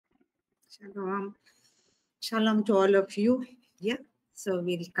Shalom. Shalom to all of you. Yeah. So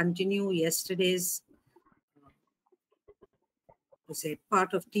we'll continue yesterday's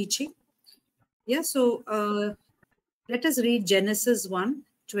part of teaching. Yeah. So let us read Genesis 1,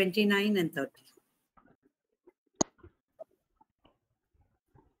 29 and 30.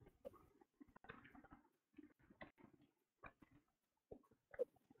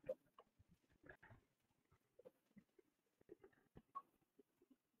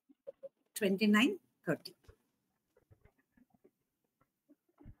 (29, 30).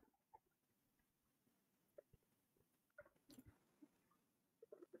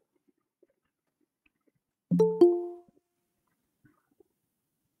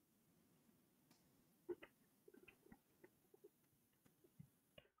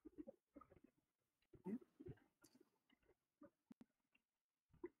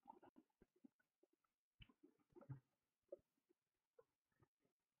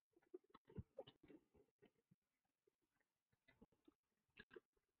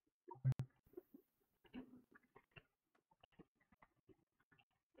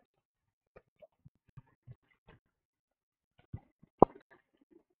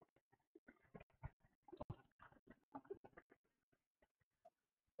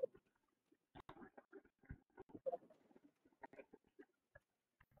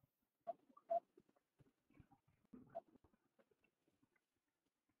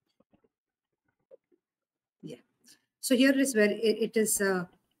 Yeah. So here is where it is,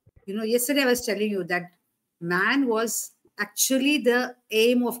 yesterday I was telling you that man was actually the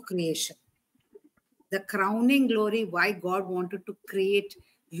aim of creation. The crowning glory, why God wanted to create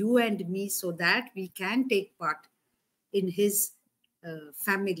you and me so that we can take part in his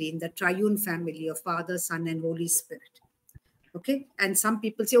family, in the triune family of Father, Son, and Holy Spirit. Okay. And some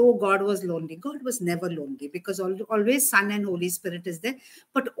people say, oh, God was lonely. God was never lonely because always Son and Holy Spirit is there.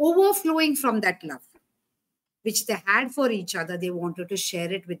 But overflowing from that love, which they had for each other, they wanted to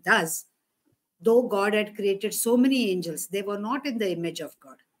share it with us. Though God had created so many angels, they were not in the image of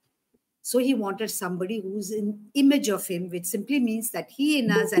God. So he wanted somebody who's in image of him, which simply means that he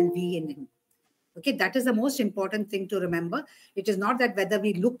in us and we in him. Okay, that is the most important thing to remember. It is not that whether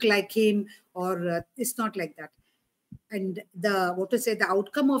we look like him or it's not like that. And the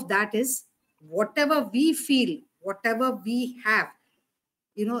outcome of that is whatever we feel, whatever we have,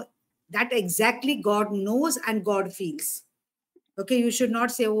 that exactly God knows and God feels. Okay, you should not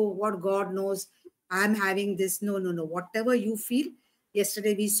say, oh, what God knows, I'm having this. No, no, no. Whatever you feel,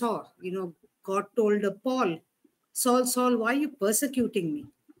 yesterday we saw, God told Paul, Saul, Saul, why are you persecuting me?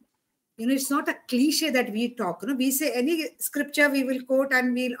 It's not a cliche that we talk. We say any scripture we will quote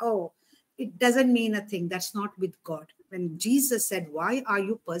and it doesn't mean a thing. That's not with God. When Jesus said, why are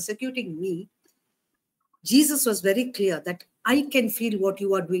you persecuting me? Jesus was very clear that I can feel what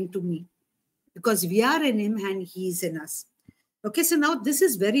you are doing to me because we are in him and he is in us. Okay, so now this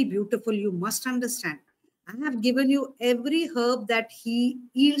is very beautiful. You must understand. I have given you every herb that he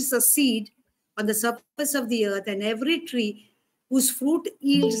yields a seed on the surface of the earth, and every tree whose fruit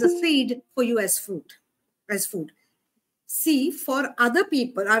yields a seed for you as fruit, as food. See, for other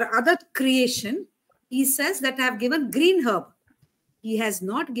people or other creation, he says that I have given green herb. He has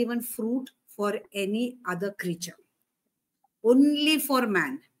not given fruit for any other creature, only for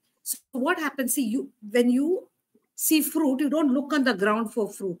man. So what happens? See, when you see fruit, you don't look on the ground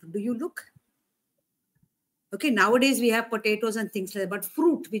for fruit. Do you look? Okay, nowadays we have potatoes and things like that, but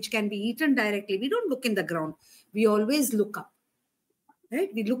fruit which can be eaten directly, we don't look in the ground. We always look up, right?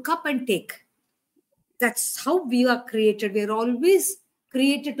 We look up and take. That's how we are created. We are always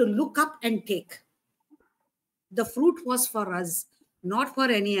created to look up and take. The fruit was for us, not for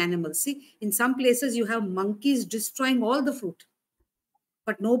any animal. See, in some places you have monkeys destroying all the fruit,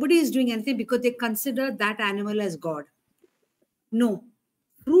 but nobody is doing anything because they consider that animal as God. No,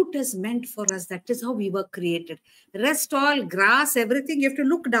 fruit is meant for us. That is how we were created. Rest all, grass, everything, you have to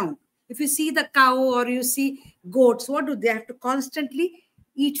look down. If you see the cow or you see goats, what do they have to constantly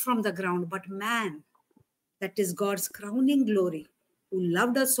eat from the ground? But man, that is God's crowning glory, who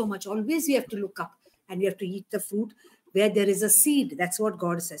loved us so much. Always we have to look up and we have to eat the fruit where there is a seed. That's what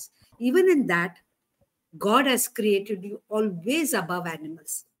God says. Even in that, God has created you always above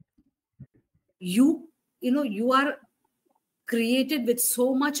animals. You are created with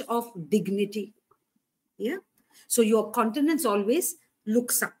so much of dignity. Yeah. So your countenance always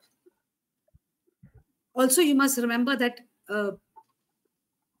looks up. Also, you must remember that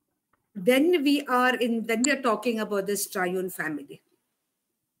when we are talking about this triune family,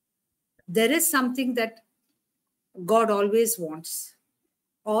 there is something that God always wants,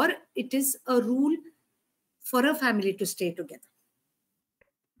 or it is a rule for a family to stay together.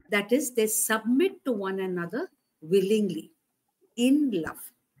 That is, they submit to one another willingly in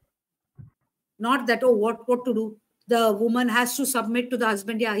love. Not that, oh, what to do? The woman has to submit to the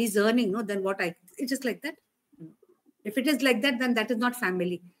husband. Yeah, he's earning. No, then what? It's just like that. If it is like that, then that is not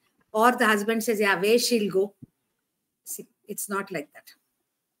family. Or the husband says, yeah, where she'll go. See, it's not like that.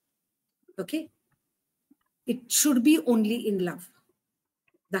 Okay? It should be only in love.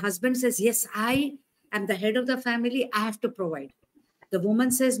 The husband says, yes, I am the head of the family. I have to provide. The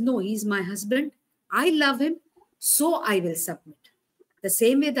woman says, no, he's my husband. I love him. So I will submit. The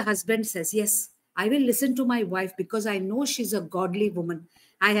same way the husband says, yes, I will listen to my wife because I know she's a godly woman.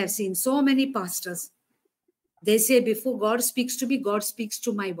 I have seen so many pastors. They say, before God speaks to me, God speaks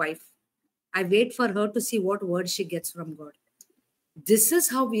to my wife. I wait for her to see what word she gets from God. This is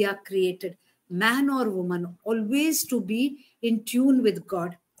how we are created, man or woman, always to be in tune with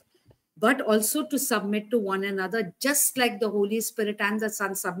God, but also to submit to one another, just like the Holy Spirit and the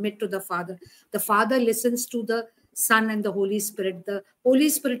Son submit to the Father. The Father listens to the Son and the Holy Spirit. The Holy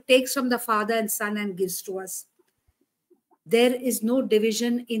Spirit takes from the Father and Son and gives to us. There is no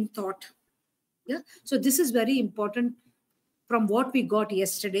division in thought. Yeah. So this is very important from what we got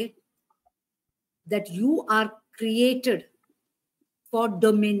yesterday, that you are created for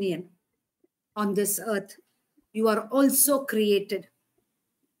dominion on this earth. You are also created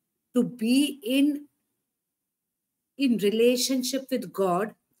to be in relationship with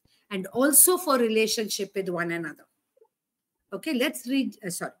God and also for relationship with one another. Okay, let's read.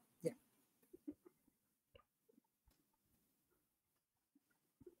 Sorry. Yeah.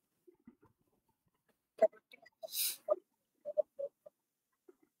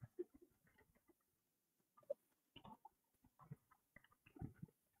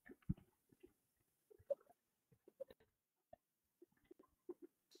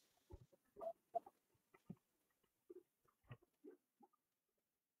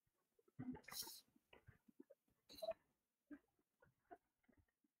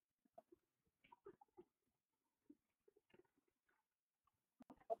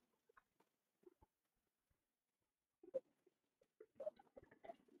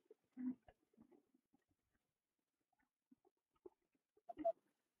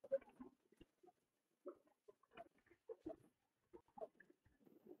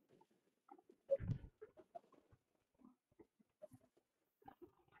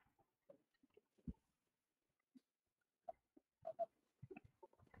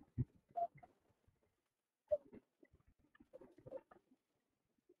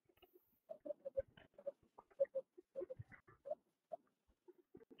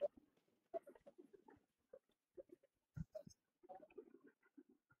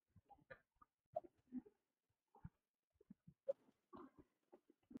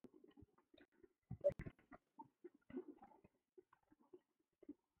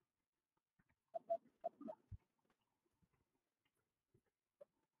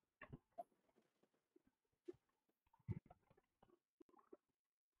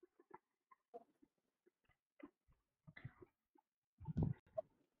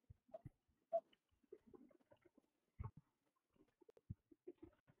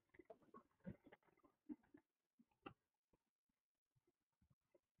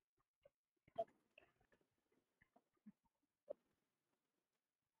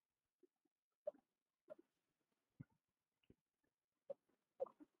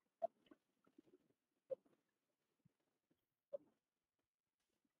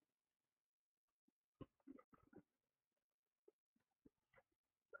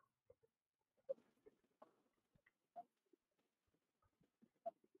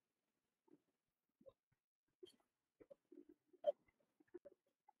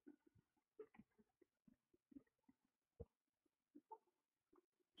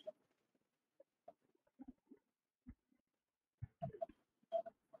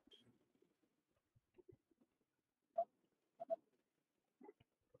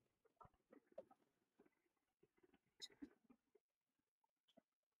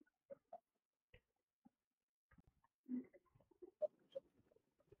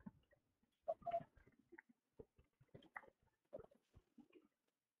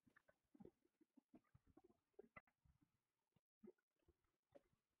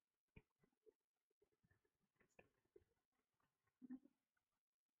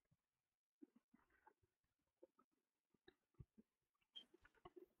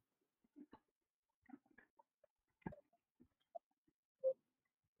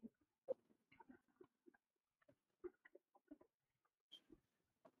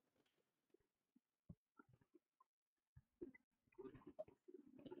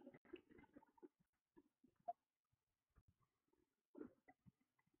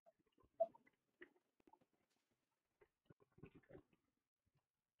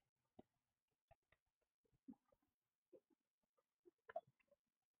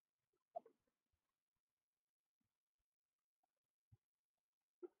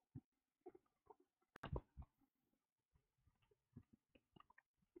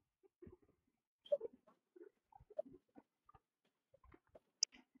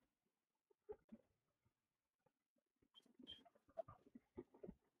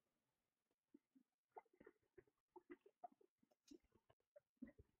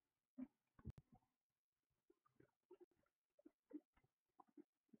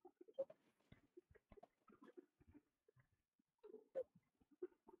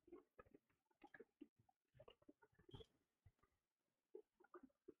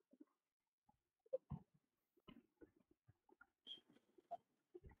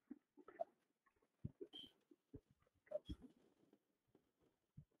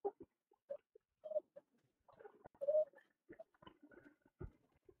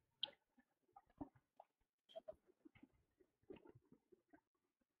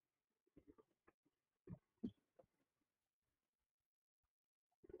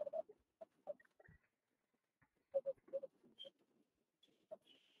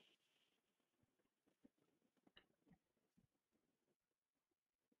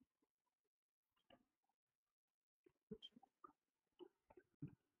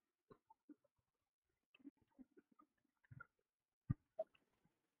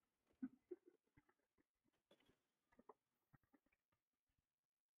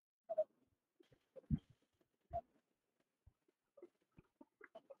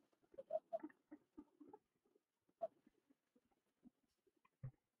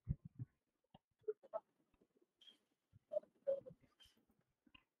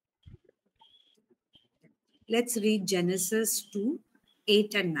 Let's read Genesis 2,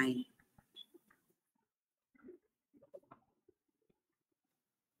 8 and 9.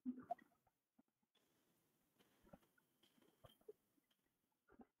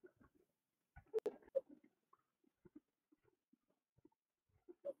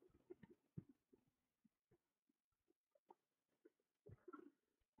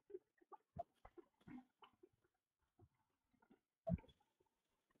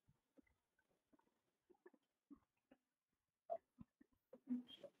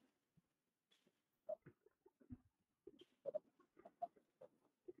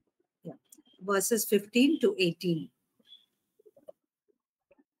 Yeah. Verses 15 to 18.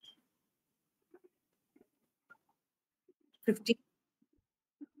 15.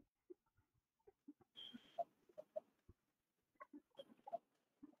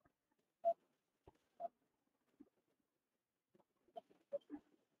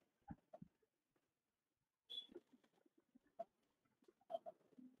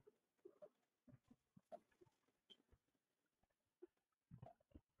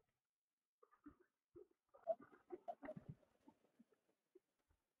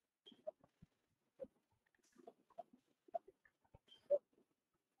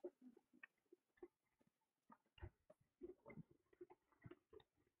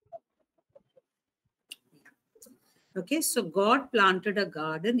 Okay, so God planted a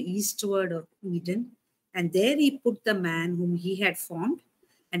garden eastward of Eden, and there he put the man whom he had formed.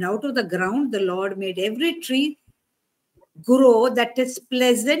 And out of the ground, the Lord made every tree grow that is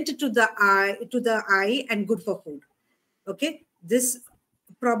pleasant to the eye and good for food. Okay, this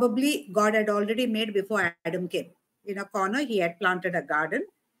probably God had already made before Adam came. In a corner, he had planted a garden,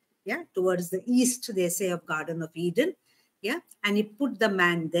 yeah, towards the east, they say, of Garden of Eden, yeah, and he put the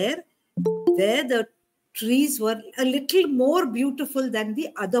man there. There, the trees were a little more beautiful than the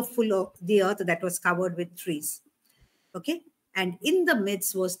other full of the earth that was covered with trees. Okay, and in the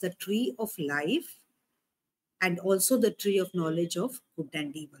midst was the tree of life and also the tree of knowledge of good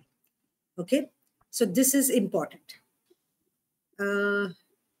and evil. Okay, so this is important. Uh,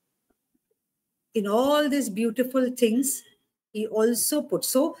 in all these beautiful things, he also put.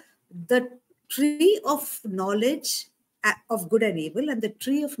 So the tree of knowledge of good and evil and the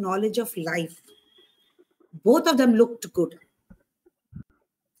tree of knowledge of life, both of them looked good.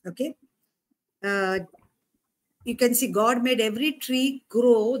 Okay. Uh, you can see God made every tree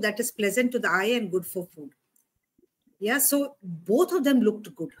grow that is pleasant to the eye and good for food. Yeah. So both of them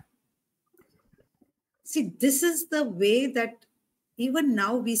looked good. See, this is the way that even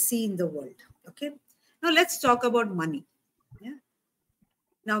now we see in the world. Okay. Now let's talk about money. Yeah.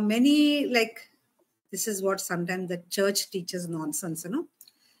 Now, many like this is what sometimes the church teaches nonsense,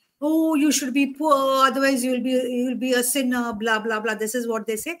 Oh, you should be poor, otherwise you'll be a sinner, blah, blah, blah. This is what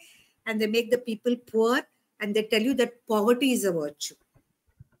they say. And they make the people poor and they tell you that poverty is a virtue.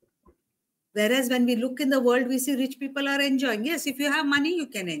 Whereas when we look in the world, we see rich people are enjoying. Yes, if you have money, you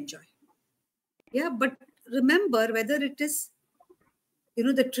can enjoy. Yeah, but remember whether it is,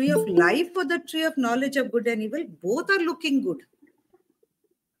 the tree of life or the tree of knowledge of good and evil, both are looking good.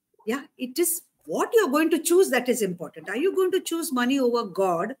 Yeah, it is what you're going to choose that is important. Are you going to choose money over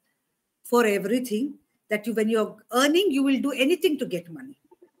God for everything? That when you're earning, you will do anything to get money.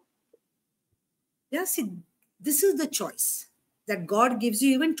 Yeah, see, this is the choice that God gives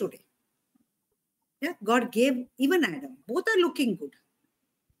you even today. Yeah, God gave even Adam. Both are looking good.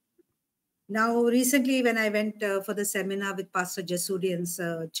 Now, recently, when I went for the seminar with Pastor Jesudian's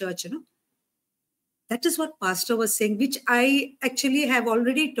church, that is what Pastor was saying, which I actually have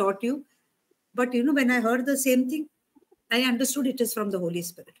already taught you. But, when I heard the same thing, I understood it is from the Holy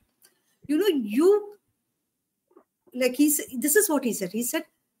Spirit. This is what he said. He said,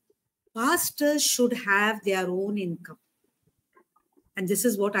 pastors should have their own income. And this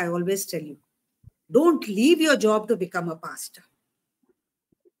is what I always tell you. Don't leave your job to become a pastor.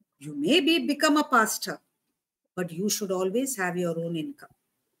 You may become a pastor, but you should always have your own income.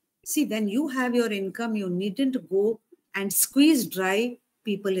 See, when you have your income, you needn't go and squeeze dry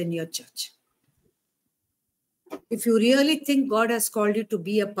people in your church. If you really think God has called you to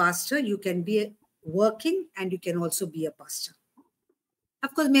be a pastor, you can be working and you can also be a pastor.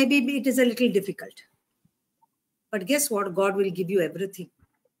 Of course, maybe it is a little difficult. But guess what? God will give you everything.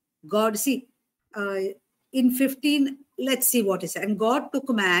 God, see, in 15, let's see what is. And God took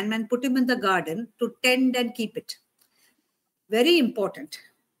man and put him in the garden to tend and keep it. Very important.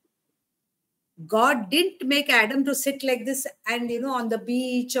 God didn't make Adam to sit like this and, on the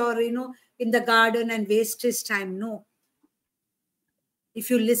beach or, in the garden and waste his time. No. If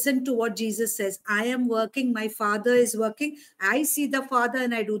you listen to what Jesus says, I am working, my Father is working. I see the Father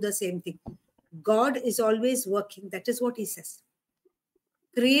and I do the same thing. God is always working. That is what he says.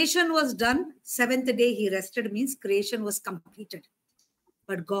 Creation was done. Seventh day he rested means creation was completed.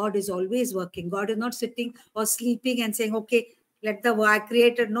 But God is always working. God is not sitting or sleeping and saying, okay, let the I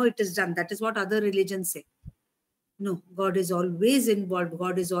created. No, it is done. That is what other religions say. No, God is always involved.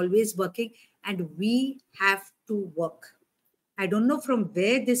 God is always working, and we have to work. I don't know from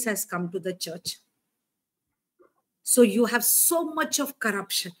where this has come to the church. So you have so much of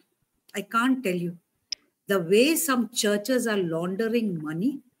corruption. I can't tell you. The way some churches are laundering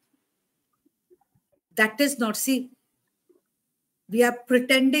money, that is not, see, we are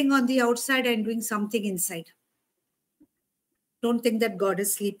pretending on the outside and doing something inside. Don't think that God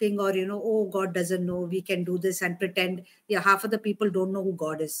is sleeping or, oh, God doesn't know, we can do this and pretend. Yeah, half of the people don't know who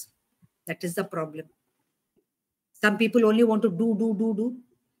God is. That is the problem. Some people only want to do.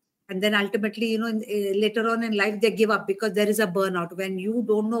 And then ultimately, later on in life, they give up because there is a burnout. When you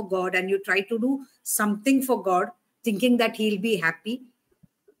don't know God and you try to do something for God, thinking that he'll be happy,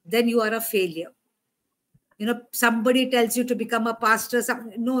 then you are a failure. Somebody tells you to become a pastor.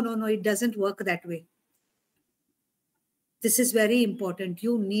 No, it doesn't work that way. This is very important.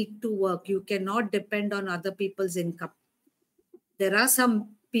 You need to work. You cannot depend on other people's income. There are some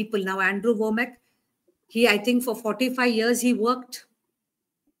people now, Andrew Womack, I think for 45 years, he worked.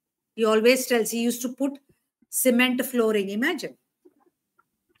 He always tells, he used to put cement flooring. Imagine.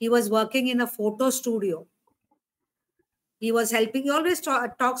 He was working in a photo studio. He was helping. He always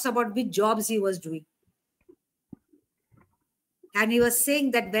talks about which jobs he was doing. And he was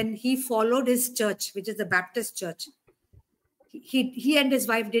saying that when he followed his church, which is the Baptist church, he and his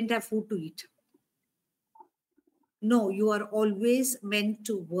wife didn't have food to eat. No, you are always meant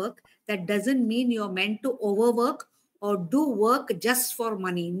to work. That doesn't mean you're meant to overwork or do work just for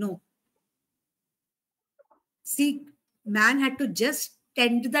money. No. See, man had to just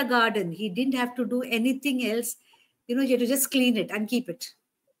tend the garden. He didn't have to do anything else. He had to just clean it and keep it.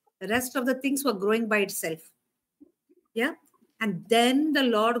 The rest of the things were growing by itself. Yeah. And then the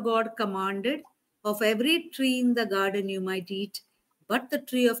Lord God commanded, of every tree in the garden you might eat, but the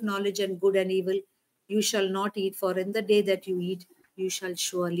tree of knowledge and good and evil you shall not eat, for in the day that you eat, you shall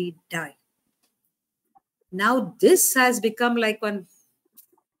surely die. Now this has become like one,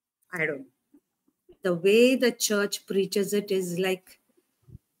 I don't know. The way the church preaches it is like,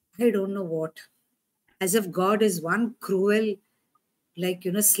 I don't know what. As if God is one cruel,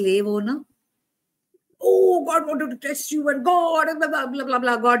 slave owner. Oh, God wanted to test you, and God, blah, blah, blah, blah,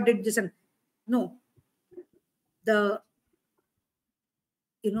 blah, God did this. And no. The,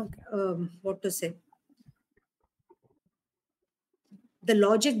 what to say? The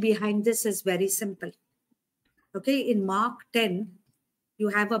logic behind this is very simple. Okay, in Mark 10, you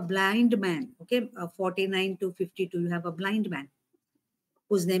have a blind man. Okay, 49 to 52, you have a blind man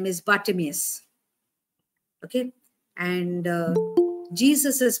whose name is Bartimaeus. Okay, and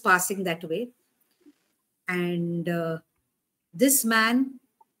Jesus is passing that way. And this man,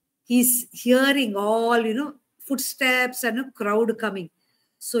 he's hearing all, footsteps and a crowd coming.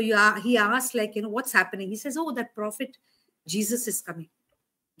 So he asked, what's happening? He says, oh, that prophet Jesus is coming.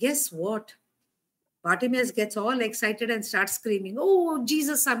 Guess what? Bartimaeus gets all excited and starts screaming, oh,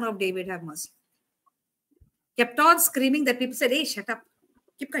 Jesus, son of David, have mercy. Kept on screaming that people said, hey, shut up.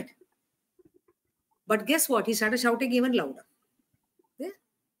 Keep quiet. But guess what? He started shouting even louder. Yeah.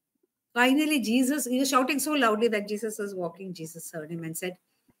 Finally, Jesus, he was shouting so loudly that Jesus was walking. Jesus heard him and said,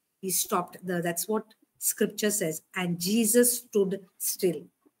 he stopped. That's what scripture says. And Jesus stood still.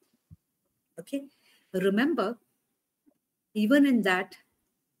 Okay. Remember, even in that,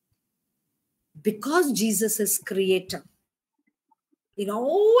 because Jesus is creator, in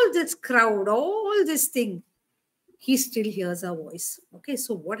all this crowd, all this thing, he still hears our voice. Okay,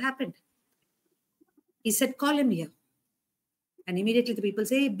 so what happened? He said, call him here. And immediately the people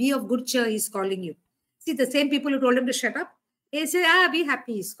say, be of good cheer, he's calling you. See, the same people who told him to shut up, they say, be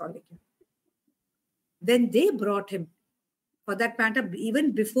happy, he's calling you. Then they brought him. For that matter,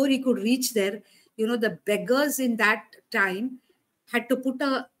 even before he could reach there, the beggars in that time had to put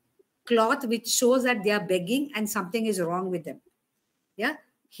a cloth which shows that they are begging and something is wrong with them. Yeah.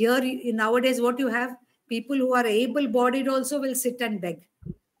 Here, nowadays, what you have, people who are able-bodied also will sit and beg.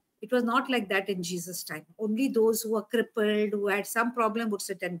 It was not like that in Jesus' time. Only those who were crippled, who had some problem would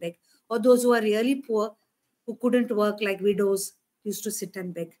sit and beg. Or those who are really poor, who couldn't work, like widows, used to sit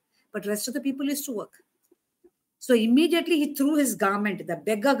and beg. But rest of the people used to work. So immediately he threw his garment, the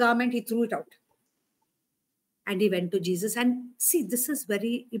beggar garment, he threw it out. And he went to Jesus. And see, this is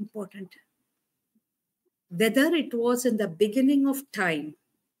very important. Whether it was in the beginning of time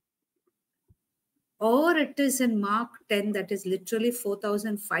Or it is in Mark 10, that is literally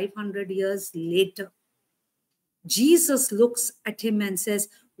 4,500 years later. Jesus looks at him and says,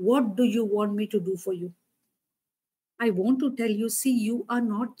 "What do you want me to do for you?" I want to tell you, see, you are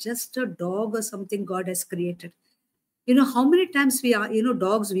not just a dog or something God has created. You know, how many times we are,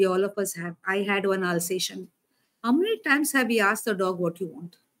 dogs, we all of us have. I had one Alsatian. How many times have we asked the dog what you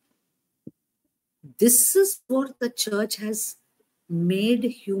want? This is what the church has made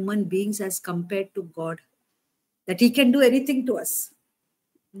human beings as compared to God, that he can do anything to us.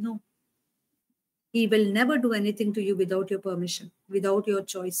 No, he will never do anything to you without your permission, without your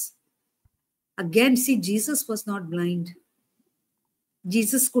choice. Again, see, Jesus was not blind.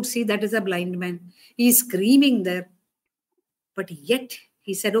 Jesus could see that is a blind man. He is screaming there. But yet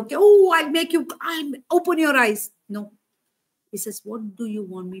he said, "Okay, oh, I'll open your eyes." No. He says, "What do you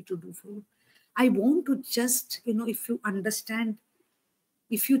want me to do for you?" I want to just, if you understand,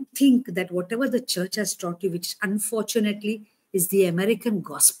 if you think that whatever the church has taught you, which unfortunately is the American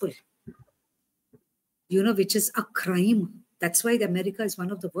gospel, which is a crime. That's why America is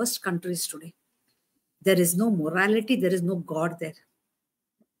one of the worst countries today. There is no morality. There is no God there.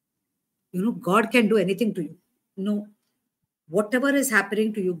 God can do anything to you. No. Whatever is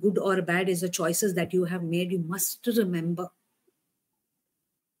happening to you, good or bad, is the choices that you have made. You must remember,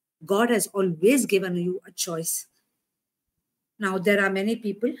 God has always given you a choice. Now, there are many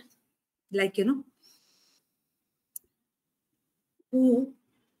people, like, who,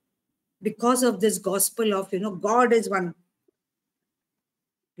 because of this gospel of, God is one,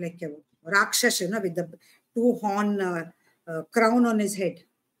 like a Rakshas, with the two-horn crown on his head,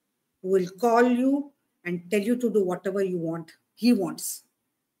 who will call you and tell you to do whatever you want. He wants.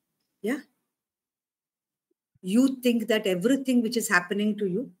 Yeah. You think that everything which is happening to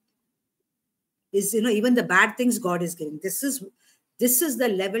you is, even the bad things God is giving. This is the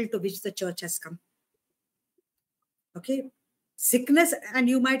level to which the church has come. Okay. Sickness, and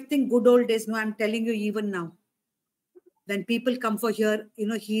you might think good old days. No, I'm telling you, even now, when people come for here,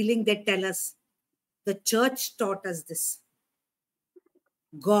 healing, they tell us, the church taught us this.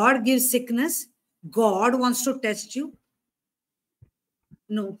 God gives sickness. God wants to test you.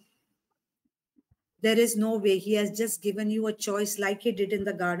 No. There is no way. He has just given you a choice like he did in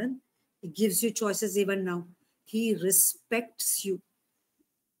the garden. He gives you choices even now. He respects you.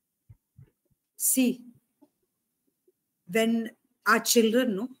 See, when our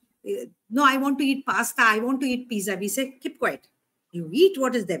children, no, I want to eat pasta, I want to eat pizza, we say, keep quiet. You eat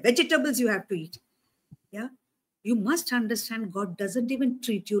what is there. Vegetables you have to eat. Yeah. You must understand, God doesn't even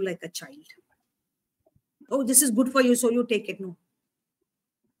treat you like a child. Oh, this is good for you, so you take it. No.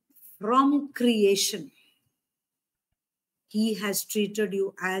 From creation, he has treated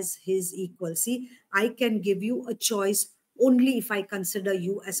you as his equal. See, I can give you a choice only if I consider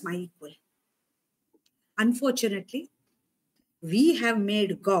you as my equal. Unfortunately, we have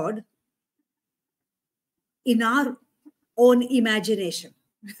made God in our own imagination.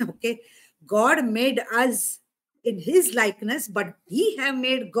 Okay. God made us in his likeness, but we have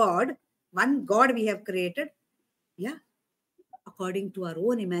made God, one God we have created, yeah, according to our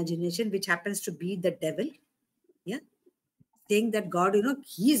own imagination, which happens to be the devil. Yeah. Saying that God,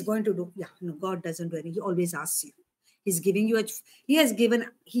 he is going to do. Yeah, no, God doesn't do anything. He always asks you. He's giving you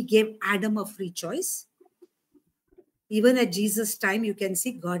he gave Adam a free choice. Even at Jesus' time, you can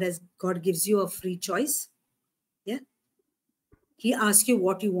see God gives you a free choice. Yeah. He asks you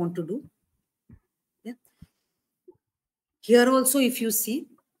what you want to do. Yeah. Here also, if you see,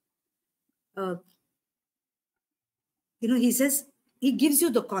 he says, he gives you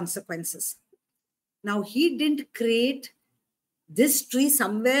the consequences. Now, he didn't create this tree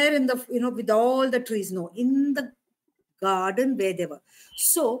somewhere in the, with all the trees. No, in the garden where they were.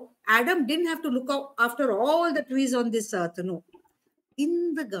 So, Adam didn't have to look out after all the trees on this earth. No,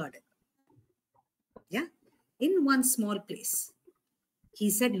 in the garden. Yeah. In one small place. He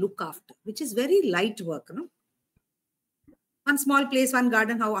said, look after, which is very light work. No? One small place, one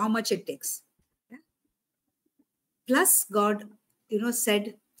garden, how much it takes. Yeah? Plus, God,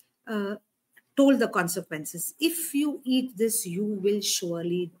 said, told the consequences. If you eat this, you will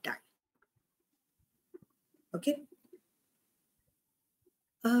surely die. Okay.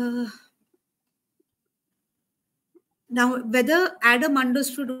 Now, whether Adam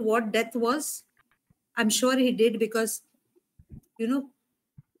understood what death was, I'm sure he did, because,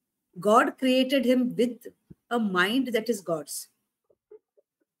 God created him with a mind that is God's.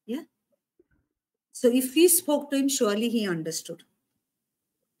 Yeah. So if he spoke to him, surely he understood.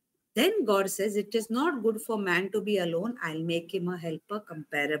 Then God says, it is not good for man to be alone. I'll make him a helper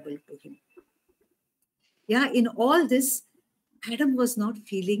comparable to him. Yeah, in all this, Adam was not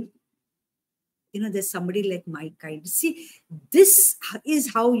feeling there's somebody like my kind. See, this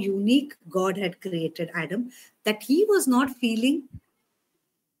is how unique God had created Adam, that he was not feeling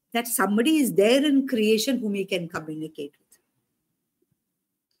that somebody is there in creation whom he can communicate with.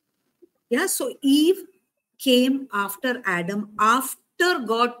 Yeah, so Eve came after Adam, after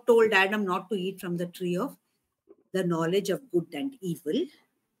God told Adam not to eat from the tree of the knowledge of good and evil,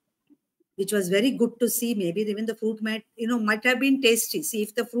 which was very good to see. Maybe even the fruit might have been tasty. See,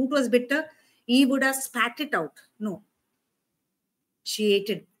 if the fruit was bitter, Eve would have spat it out. No, she ate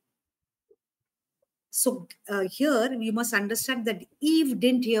it. So here we must understand that Eve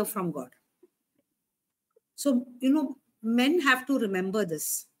didn't hear from God. So, men have to remember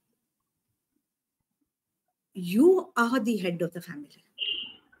this. You are the head of the family.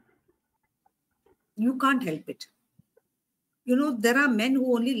 You can't help it. There are men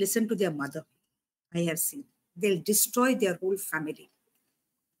who only listen to their mother. I have seen. They'll destroy their whole family.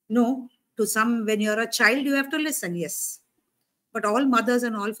 No, to some, when you're a child, you have to listen, yes. But all mothers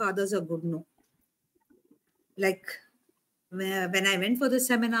and all fathers are good, no. Like when I went for the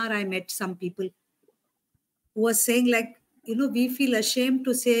seminar, I met some people who were saying, like, we feel ashamed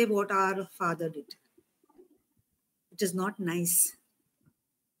to say what our father did. It is not nice.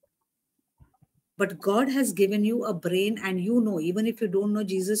 But God has given you a brain, and even if you don't know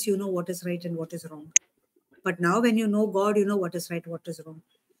Jesus, you know what is right and what is wrong. But now when you know God, you know what is right, what is wrong.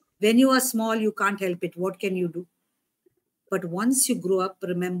 When you are small, you can't help it. What can you do? But once you grow up,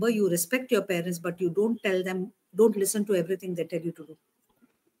 remember, you respect your parents, but you don't listen to everything they tell you to do.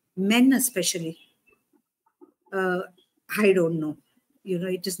 Men especially, uh, I don't know.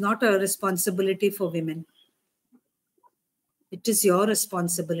 It is not a responsibility for women. It is your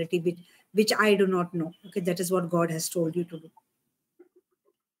responsibility, which I do not know. Okay, that is what God has told you to do.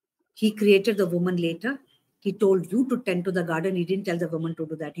 He created the woman later. He told you to tend to the garden. He didn't tell the woman to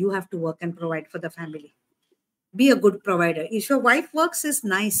do that. You have to work and provide for the family. Be a good provider. If your wife works, is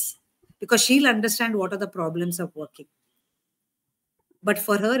nice, because she'll understand what are the problems of working. But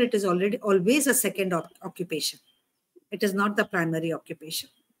for her, it is always a second occupation. It is not the primary occupation.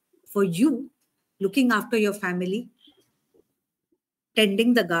 For you, looking after your family,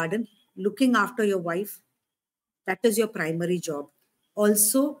 tending the garden, looking after your wife, that is your primary job.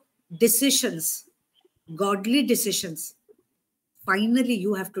 Also, decisions, godly decisions, finally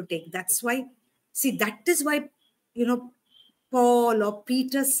you have to take. That's why, see, that is why, Paul or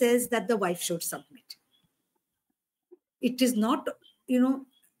Peter says that the wife should submit. It is not,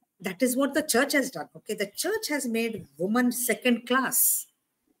 that is what the church has done. Okay, the church has made woman second class.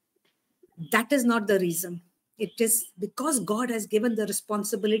 That is not the reason. It is because God has given the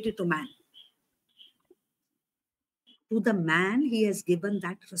responsibility to man. To the man, he has given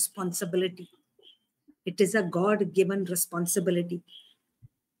that responsibility. It is a God-given responsibility.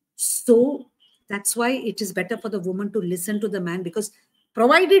 So that's why it is better for the woman to listen to the man, because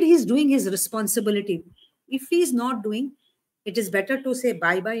provided he's doing his responsibility, if he's not doing, it is better to say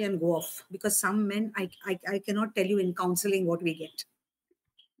bye-bye and go off. Because some men, I cannot tell you in counseling what we get.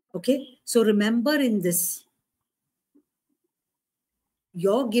 Okay, so remember in this,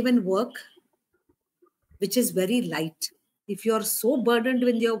 your given work, which is very light. If you're so burdened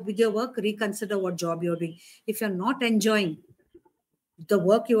with your work, reconsider what job you're doing. If you're not enjoying the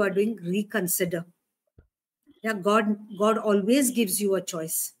work you are doing, reconsider. Yeah, God always gives you a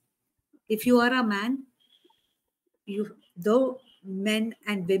choice. If you are a man, though men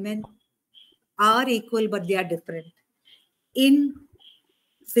and women are equal, but they are different in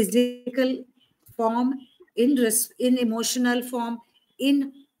physical form, in emotional form,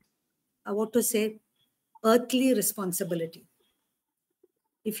 in earthly responsibility.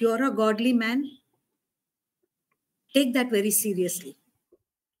 If you are a godly man, take that very seriously.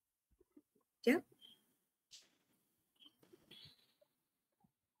 Yeah.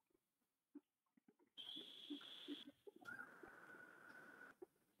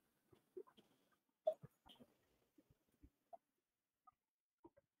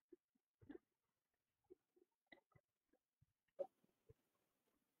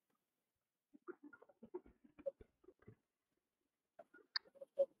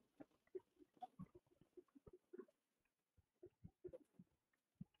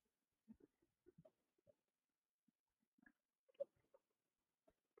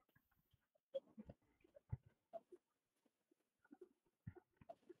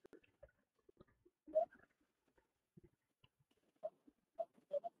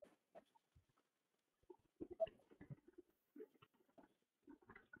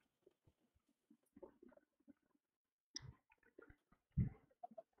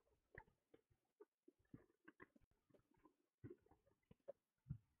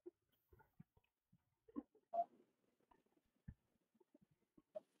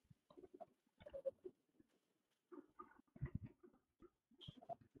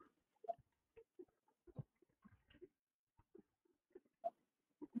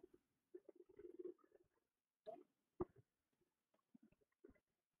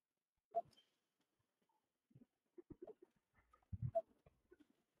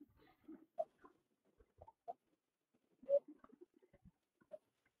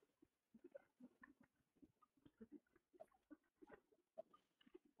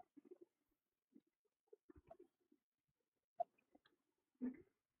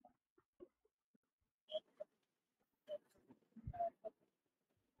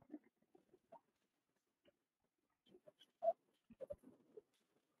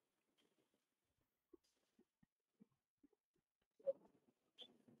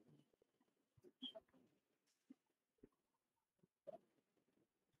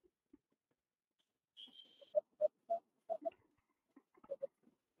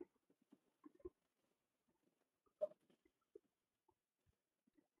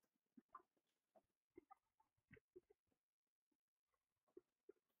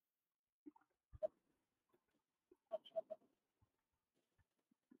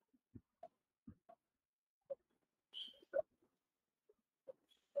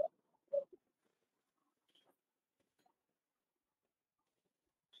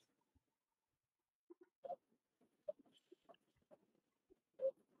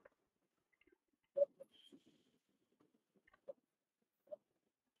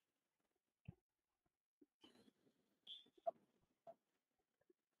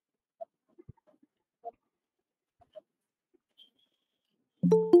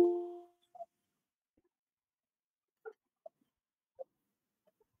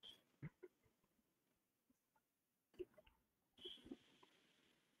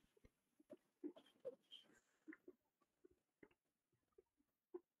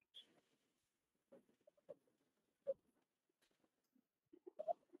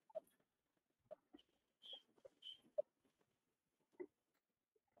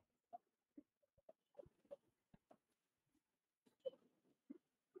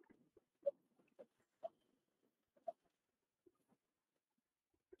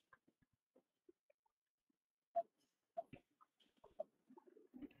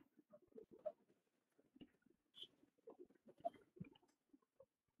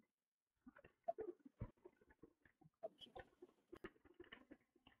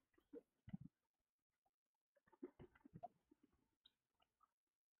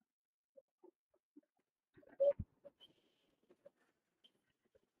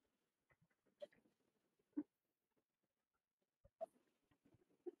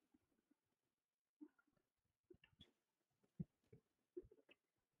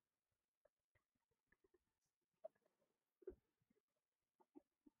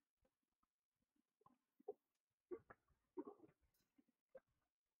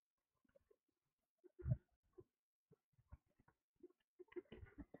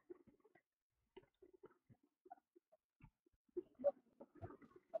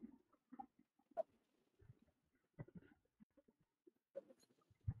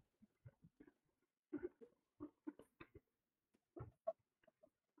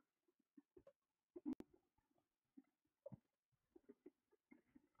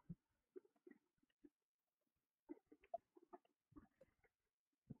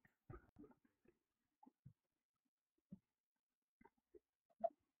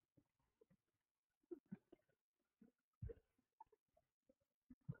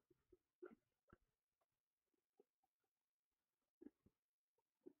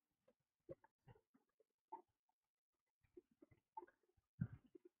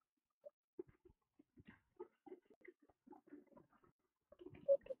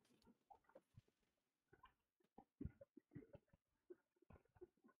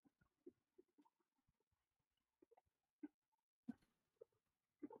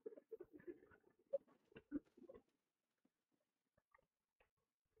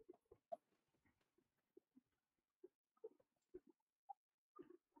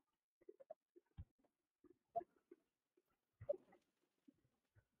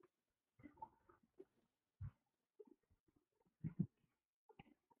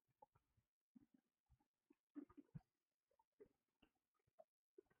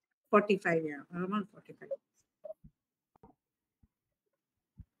 45, yeah, around 45.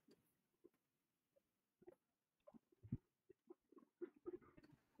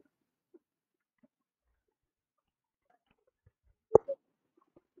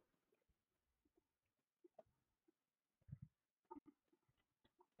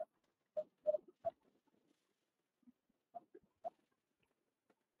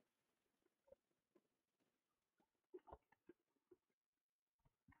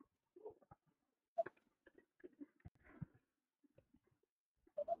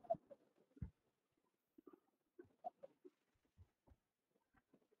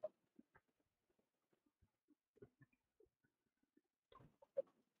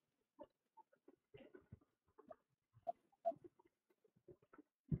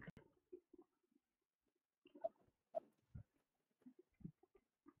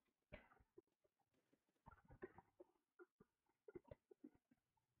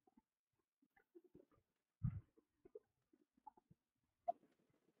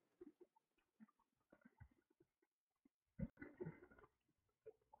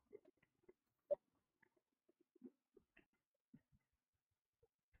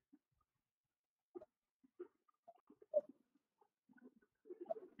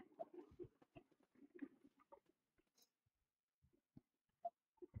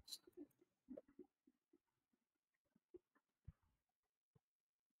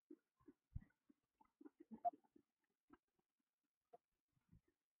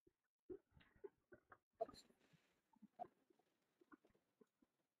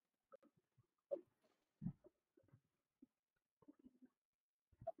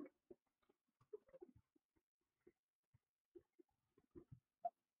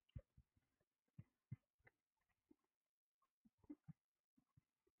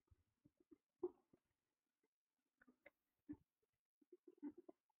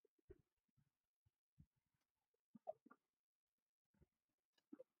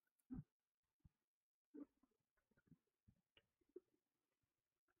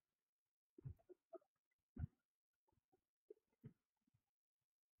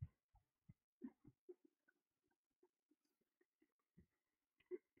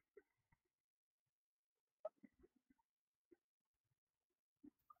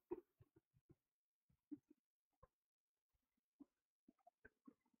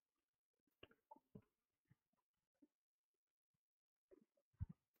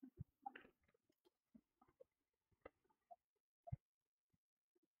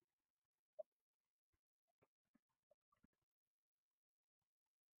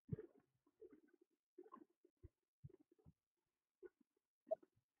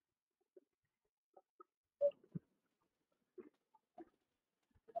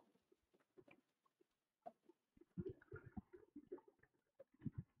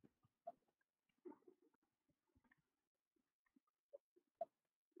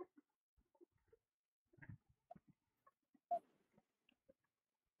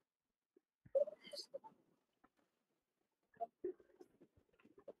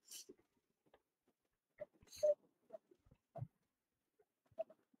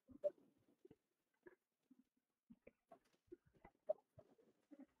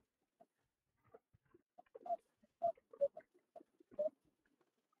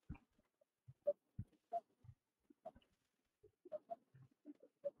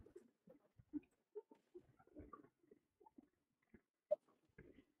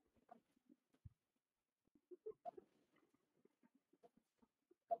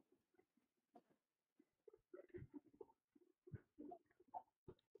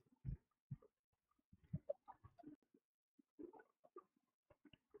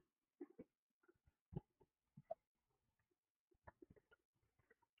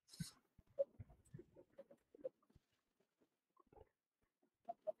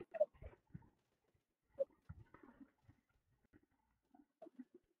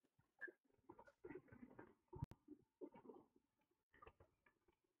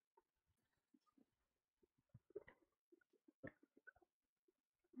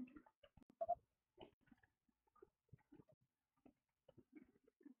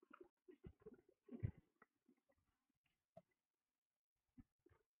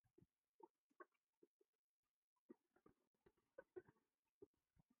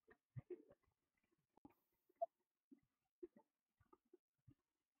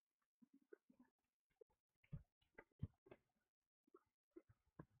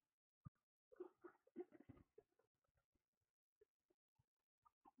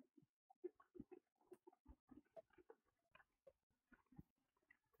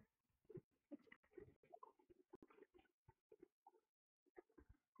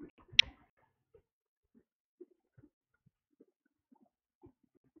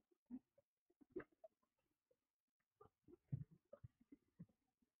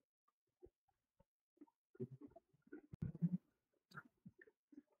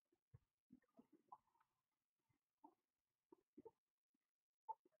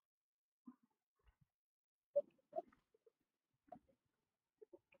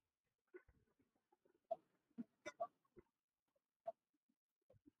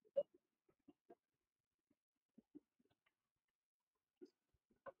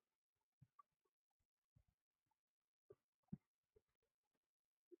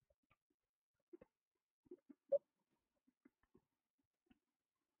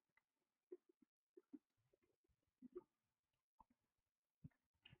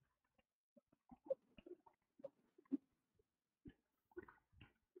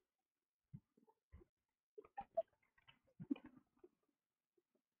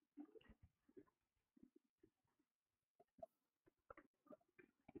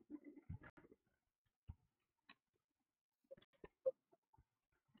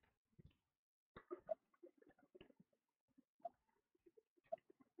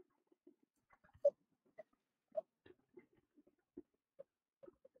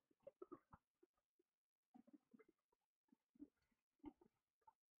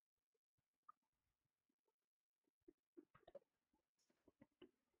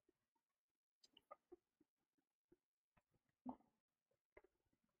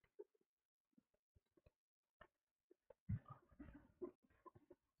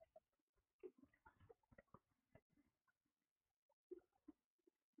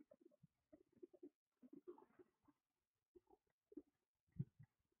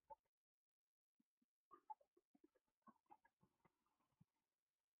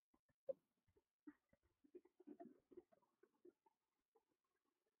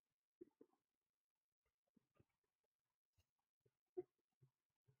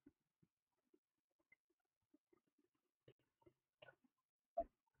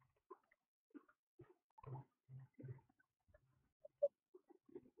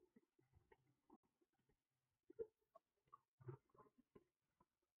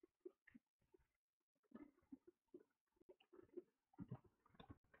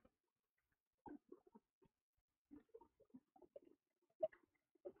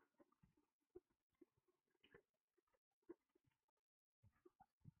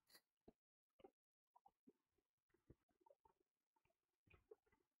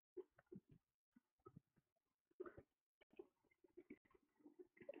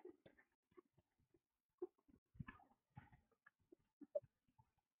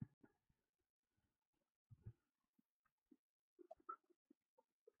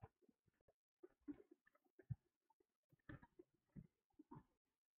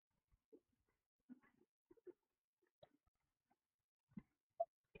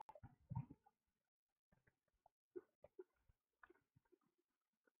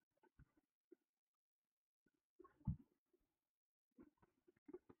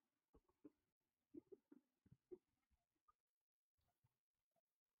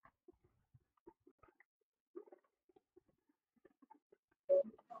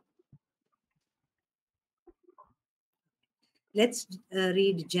 Let's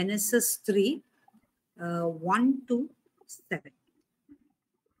read Genesis 3, 1 to 7.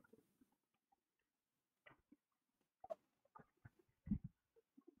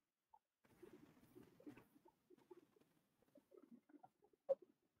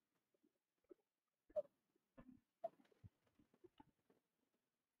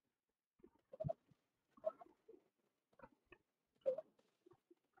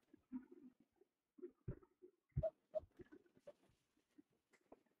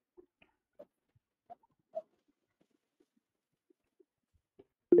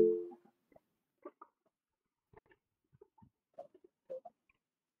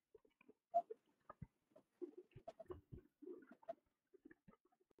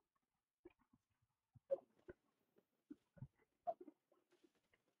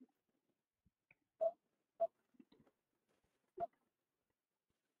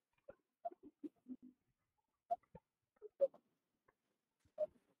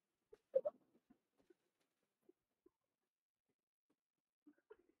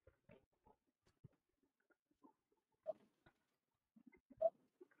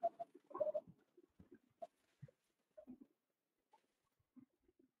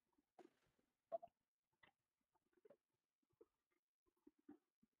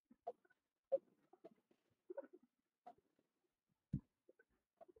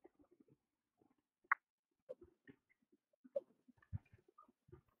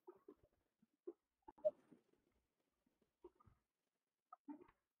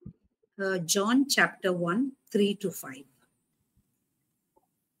 John chapter 1, 3 to 5.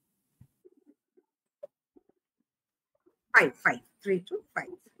 5, 5, 3 to 5.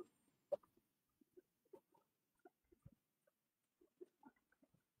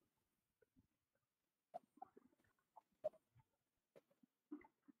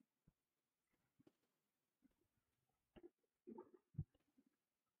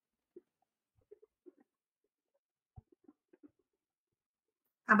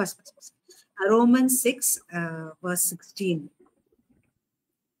 Bas. Romans 6, verse 16.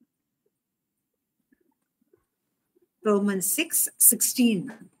 Romans 6,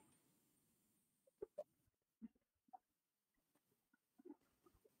 16.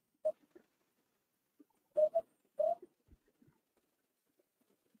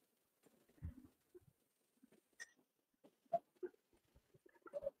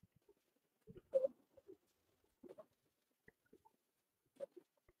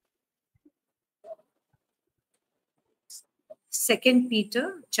 Second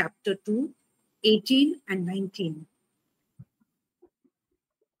Peter chapter 2, 18 and 19.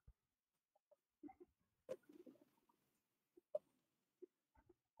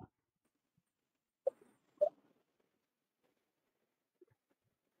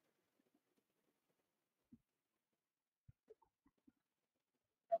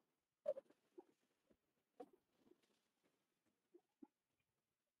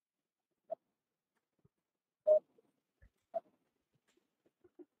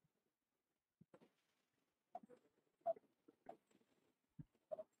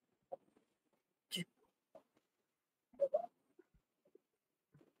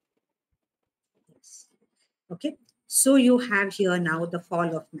 Yes. Okay. So you have here now the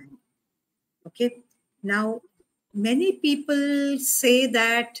fall of man. Okay. Now, many people say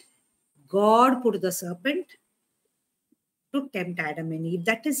that God put the serpent to tempt Adam and Eve.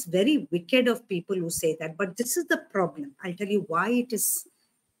 That is very wicked of people who say that. But this is the problem. I'll tell you why it is.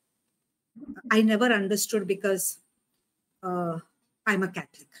 I never understood because uh, I'm a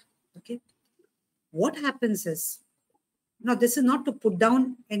Catholic. Okay. What happens is, no, this is not to put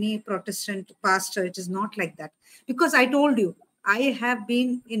down any Protestant pastor. It is not like that. Because I told you, I have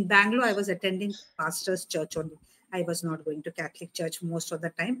been in Bangalore, I was attending pastor's church only. I was not going to Catholic church most of the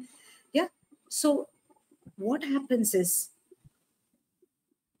time. Yeah. So what happens is,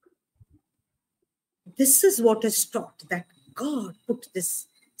 this is what is taught that God put this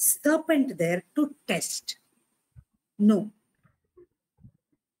serpent there to test. No.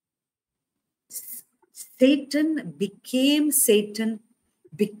 Satan became Satan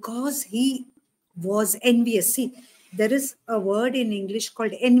because he was envious. See, there is a word in English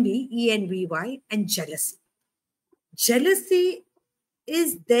called envy, E-N-V-Y, and jealousy. Jealousy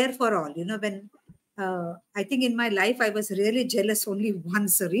is there for all. You know, when I think in my life I was really jealous only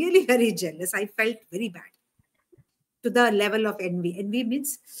once, really very jealous. I felt very bad to the level of envy. Envy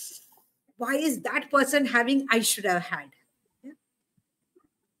means, why is that person having, I should have had. Yeah?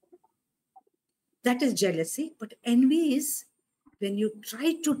 That is jealousy. But envy is when you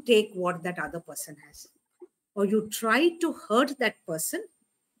try to take what that other person has, or you try to hurt that person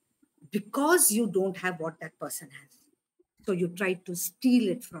because you don't have what that person has. So you tried to steal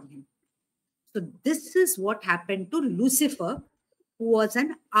it from him. So this is what happened to Lucifer, who was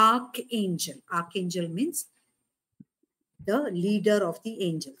an archangel. Archangel means the leader of the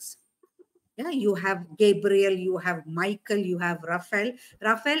angels. Yeah, you have Gabriel, you have Michael, you have Raphael.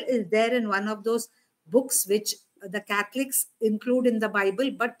 Raphael is there in one of those books which the Catholics include in the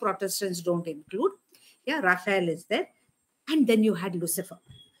Bible, but Protestants don't include. Yeah, Raphael is there. And then you had Lucifer.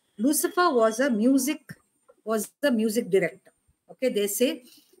 Lucifer was the music director. Okay, they say,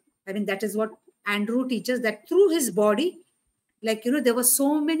 I mean, that is what Andrew teaches, that through his body, like, there were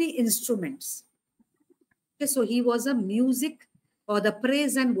so many instruments. Okay, so he was a music or the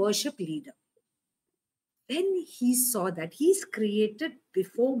praise and worship leader. When he saw that he's created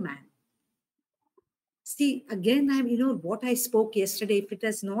before man. See, again, what I spoke yesterday, if it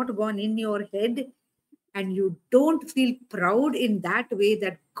has not gone in your head and you don't feel proud in that way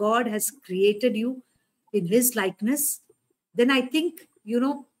that God has created you in his likeness, then I think,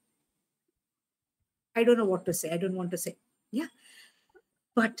 I don't know what to say. I don't want to say. Yeah.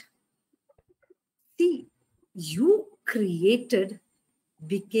 But see, you created,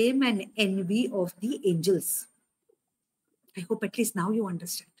 became an envy of the angels. I hope at least now you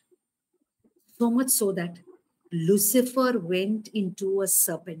understand. So much so that Lucifer went into a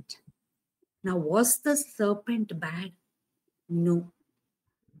serpent. Now, was the serpent bad? No.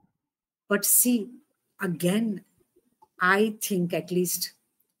 But see, again, I think at least,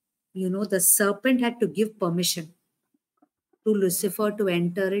 the serpent had to give permission to Lucifer to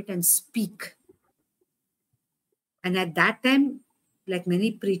enter it and speak. And at that time, like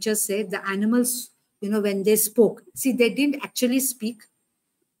many preachers say, the animals, when they spoke, see, they didn't actually speak.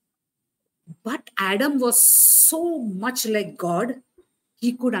 But Adam was so much like God,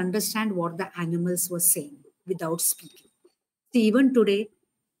 he could understand what the animals were saying without speaking. See, even today,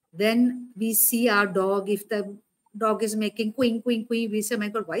 when we see our dog, if the dog is making queen, queen, queen, we say, my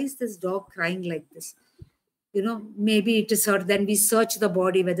God, why is this dog crying like this? Maybe it is hurt. Then we search the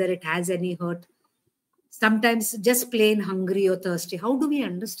body, whether it has any hurt. Sometimes just plain hungry or thirsty. How do we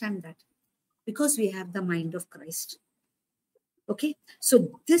understand that? Because we have the mind of Christ. Okay.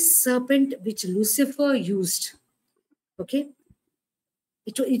 So this serpent which Lucifer used, okay,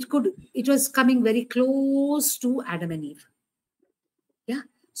 it was coming very close to Adam and Eve. Yeah.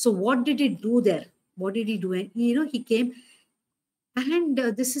 So what did he do there? What did he do? He came, and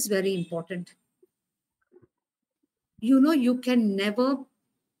this is very important. You can never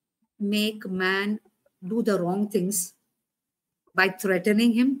make man do the wrong things by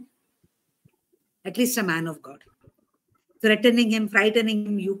threatening him, at least a man of God. Threatening him, frightening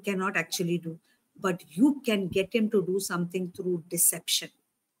him, you cannot actually do. But you can get him to do something through deception.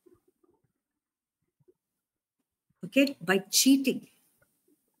 Okay? By cheating.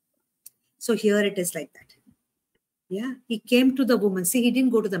 So here it is like that. Yeah? He came to the woman. See, he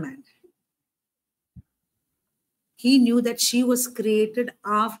didn't go to the man. He knew that she was created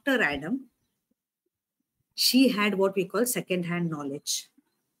after Adam. She had what we call second-hand knowledge.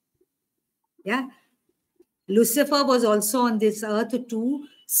 Yeah? Lucifer was also on this earth to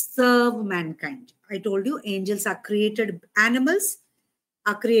serve mankind. I told you, angels are created, animals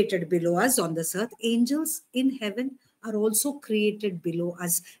are created below us on this earth. Angels in heaven are also created below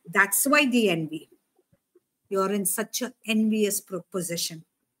us. That's why the envy. You're in such an envious position.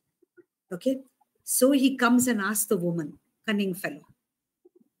 Okay? So he comes and asks the woman, cunning fellow,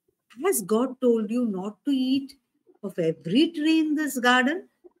 has God told you not to eat of every tree in this garden?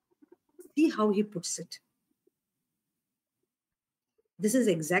 See how he puts it. This is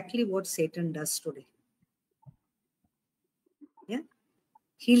exactly what Satan does today. Yeah.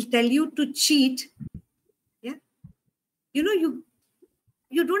 He'll tell you to cheat. Yeah. You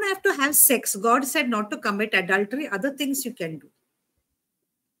don't have to have sex. God said not to commit adultery. Other things you can do.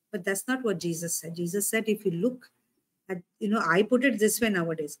 But that's not what Jesus said. Jesus said, if you look at, I put it this way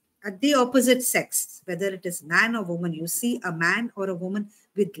nowadays, at the opposite sex, whether it is man or woman, you see a man or a woman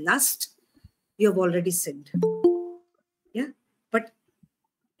with lust, you have already sinned. Yeah. But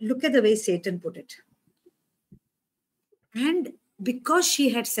look at the way Satan put it. And because she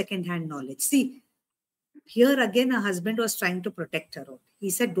had second-hand knowledge, see, here again, a husband was trying to protect her.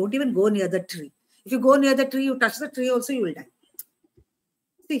 He said, don't even go near the tree. If you go near the tree, you touch the tree also, you will die.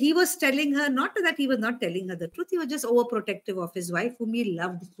 See, he was telling her, not that he was not telling her the truth, he was just overprotective of his wife, whom he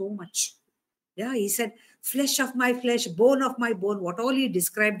loved so much. Yeah, he said, flesh of my flesh, bone of my bone, what all he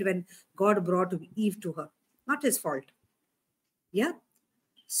described when God brought Eve to her. Not his fault. Yeah.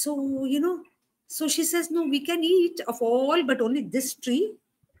 So, so she says, no, we can eat of all, but only this tree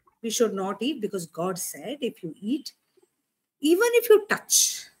we should not eat, because God said, if you eat, even if you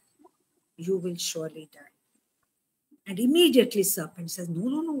touch, you will surely die. And immediately serpent says, no,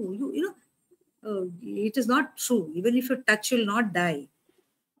 no, no, it is not true. Even if you touch, you'll not die.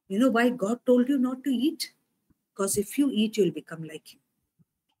 You know why God told you not to eat? Because if you eat, you'll become like him.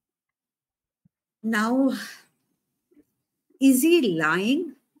 Now, is he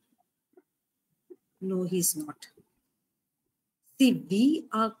lying? No, he's not. See, we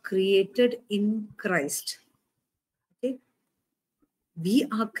are created in Christ. Okay? We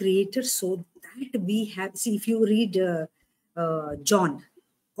are created so that we have, see, if you read John,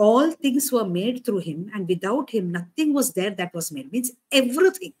 all things were made through him, and without him, nothing was there that was made. Means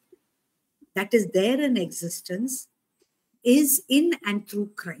everything that is there in existence is in and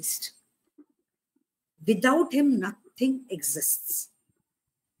through Christ. Without him, nothing exists.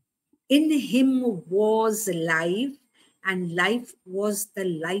 In him was life, and life was the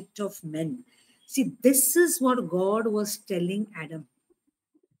light of men. See, this is what God was telling Adam.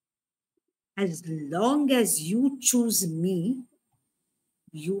 As long as you choose me,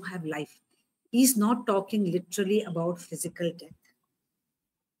 you have life. He's not talking literally about physical death.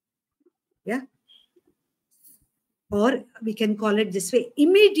 Yeah. Or we can call it this way,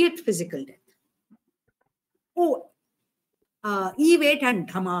 immediate physical death. Oh, Eve ate and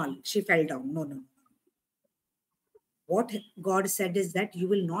dhamal, she fell down. No, no. What God said is that you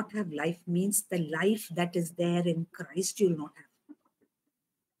will not have life, means the life that is there in Christ, you will not have.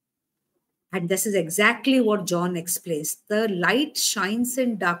 And this is exactly what John explains. The light shines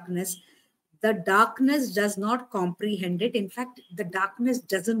in darkness. The darkness does not comprehend it. In fact, the darkness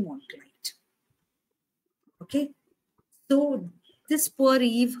doesn't want light. Okay? So this poor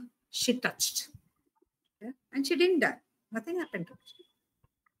Eve, she touched. Yeah? And she didn't die. Nothing happened to her.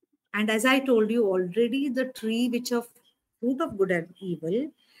 And as I told you already, the tree which of fruit of good and evil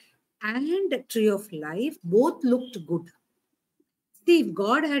and the tree of life both looked good. See, if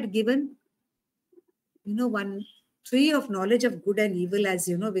God had given, one tree of knowledge of good and evil, as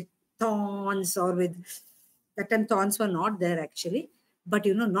with thorns, or with that time thorns were not there actually, but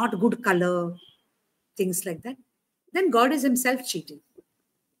not good color, things like that, then God is himself cheating.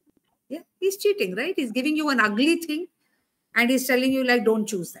 Yeah, he's cheating, right? He's giving you an ugly thing and he's telling you, like, don't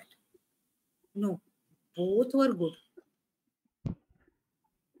choose that. No, both were good.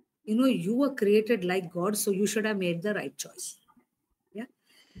 You were created like God, so you should have made the right choice. Yeah.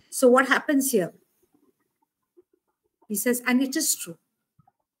 So what happens here? He says, and it is true.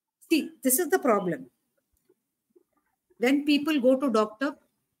 See, this is the problem. When people go to doctor,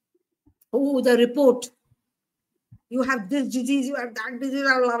 oh, the report, you have this disease, you have that disease,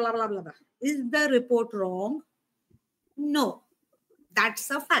 blah, blah, blah, blah, blah, blah. Is the report wrong? No, that's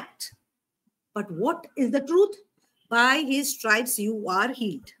a fact. But what is the truth? By his stripes, you are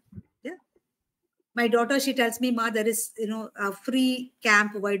healed. Yeah. My daughter, she tells me, Ma, there is, a free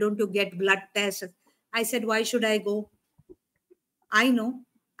camp. Why don't you get blood tests? I said, why should I go? I know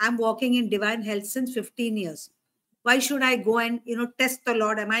I'm walking in divine health since 15 years. Why should I go and, test the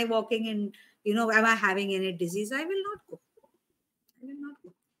Lord? Am I walking in, am I having any disease? I will not go. I will not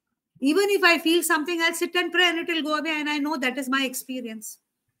go. Even if I feel something, I'll sit and pray and it will go away. And I know that is my experience.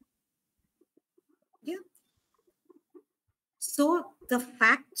 Yeah. So the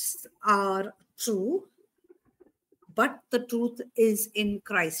facts are true, but the truth is in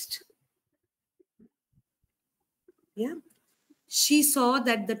Christ. Yeah. She saw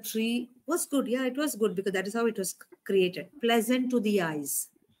that the tree was good. Yeah, it was good because that is how it was created. Pleasant to the eyes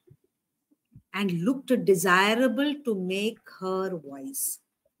and looked desirable to make her wise.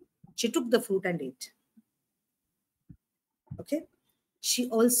 She took the fruit and ate. Okay. She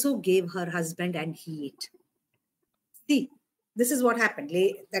also gave her husband and he ate. See, this is what happened.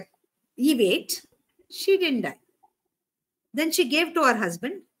 That Eve ate, she didn't die. Then she gave to her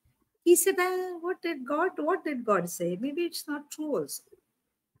husband. He said, what did God say? Maybe it's not true also.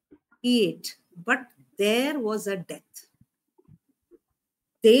 He ate, but there was a death.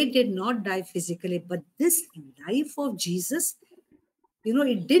 They did not die physically, but this life of Jesus,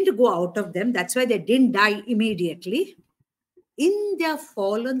 it didn't go out of them. That's why they didn't die immediately. In their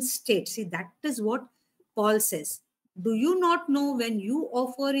fallen state, see, that is what Paul says. Do you not know when you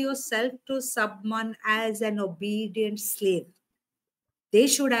offer yourself to someone as an obedient slave, they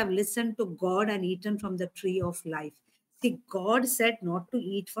should have listened to God and eaten from the tree of life? See, God said not to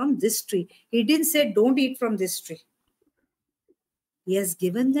eat from this tree. He didn't say don't eat from this tree. He has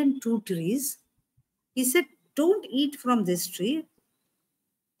given them two trees. He said, don't eat from this tree.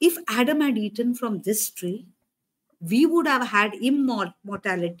 If Adam had eaten from this tree, we would have had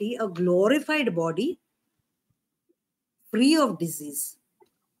immortality, a glorified body, free of disease.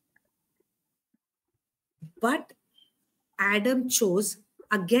 But Adam chose,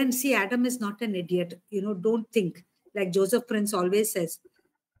 again, see, Adam is not an idiot. Don't think. Like Joseph Prince always says,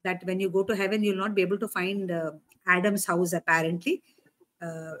 that when you go to heaven, you'll not be able to find Adam's house, apparently.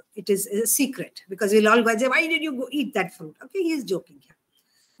 It is a secret, because we'll all go and say, why did you go eat that fruit? Okay, he is joking here.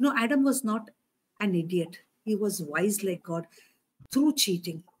 No, Adam was not an idiot. He was wise like God through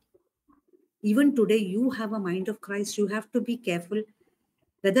cheating. Even today, you have a mind of Christ. You have to be careful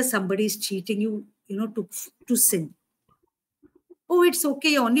whether somebody is cheating you, to sin. Oh, it's okay.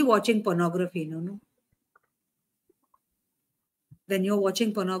 You're only watching pornography. No. When you're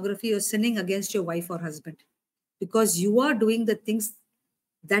watching pornography, you're sinning against your wife or husband, because you are doing the things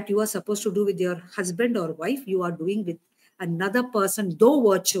that you are supposed to do with your husband or wife, you are doing with another person, though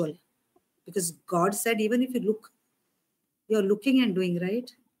virtual. Because God said, even if you look, you're looking and doing,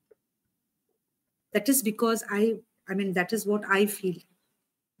 right? That is because that is what I feel.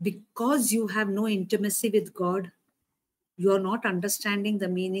 Because you have no intimacy with God, you are not understanding the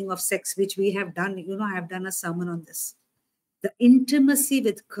meaning of sex, which we have done. I have done a sermon on this. The intimacy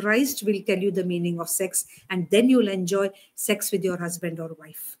with Christ will tell you the meaning of sex, and then you'll enjoy sex with your husband or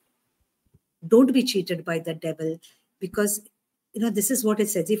wife. Don't be cheated by the devil, because this is what it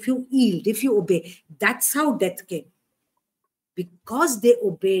says. If you yield, if you obey, that's how death came. Because they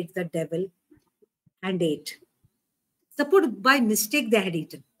obeyed the devil and ate. Suppose by mistake they had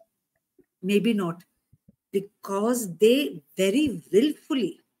eaten. Maybe not. Because they very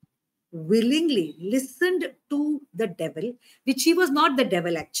willingly listened to the devil, which he was not the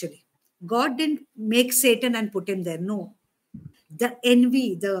devil actually. God didn't make Satan and put him there. No. The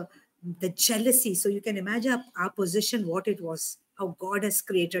envy, the jealousy. So you can imagine our position, what it was, how God has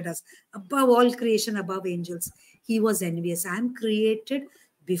created us above all creation, above angels. He was envious. I'm created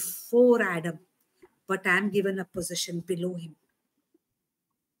before Adam, but I'm given a position below him.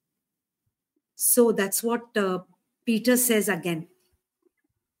 So that's what Peter says again.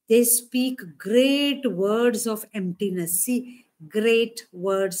 They speak great words of emptiness. See, great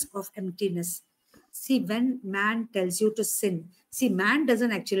words of emptiness. See, when man tells you to sin, see, man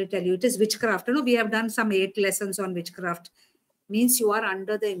doesn't actually tell you. It is witchcraft. We have done some 8 lessons on witchcraft. Means you are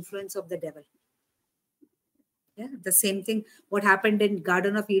under the influence of the devil. Yeah, the same thing. What happened in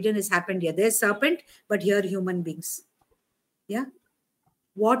Garden of Eden has happened here. There's serpent, but here human beings. Yeah.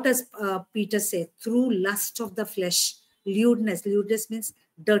 What does Peter say? Through lust of the flesh, lewdness. Lewdness means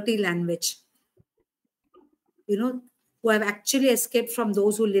dirty language. Who have actually escaped from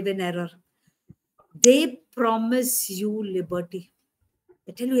those who live in error. They promise you liberty.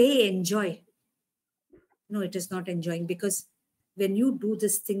 They tell you, hey, enjoy. No, it is not enjoying, because when you do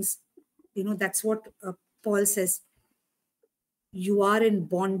these things, that's what Paul says. You are in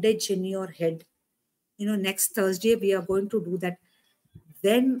bondage in your head. Next Thursday, we are going to do that.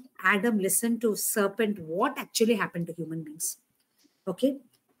 When Adam listened to serpent, what actually happened to human beings? Okay.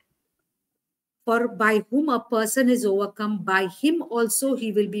 For by whom a person is overcome, by him also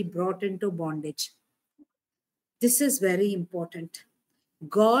he will be brought into bondage. This is very important.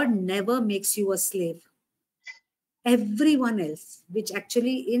 God never makes you a slave. Everyone else, which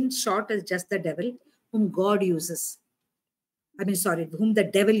actually in short is just the devil, whom God uses. Whom the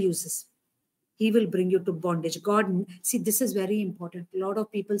devil uses. He will bring you to bondage. God, see, this is very important. A lot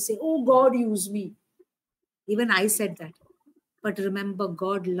of people say, oh, God used me. Even I said that. But remember,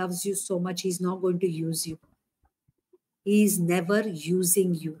 God loves you so much, he's not going to use you. He is never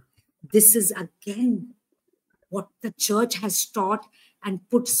using you. This is again what the church has taught and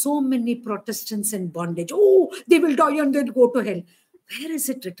put so many Protestants in bondage. Oh, they will die and they'll go to hell. Where is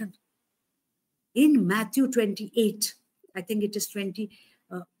it written? In Matthew 28, I think it is 20,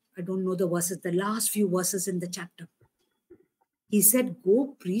 I don't know the verses, the last few verses in the chapter. He said,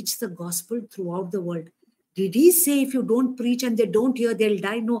 go preach the gospel throughout the world. Did he say if you don't preach and they don't hear, they'll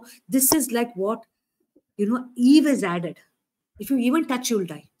die? No, this is like what, Eve is added. If you even touch, you'll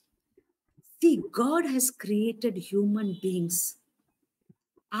die. See, God has created human beings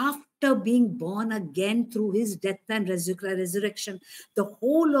after being born again through his death and resurrection. The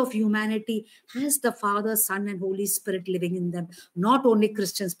whole of humanity has the Father, Son, and Holy Spirit living in them. Not only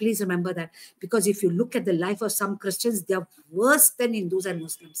Christians. Please remember that. Because if you look at the life of some Christians, they are worse than Hindus and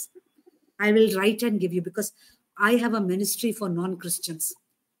Muslims. I will write and give you, because I have a ministry for non-Christians.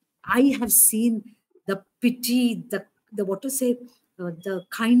 I have seen the pity, the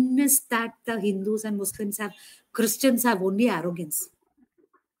kindness that the Hindus and Muslims have. Christians have only arrogance.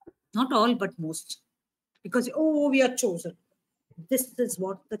 Not all, but most. Because, oh, we are chosen. This is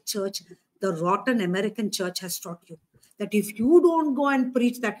what the church, the rotten American church has taught you. That if you don't go and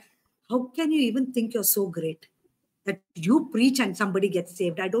preach that, how can you even think you're so great? That you preach and somebody gets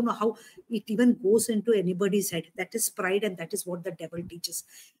saved. I don't know how it even goes into anybody's head. That is pride, and that is what the devil teaches.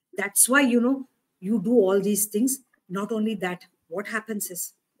 That's why, you do all these things. Not only that, what happens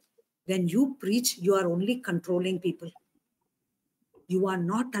is when you preach, you are only controlling people. You are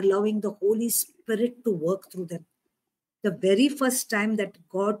not allowing the Holy Spirit to work through them. The very first time that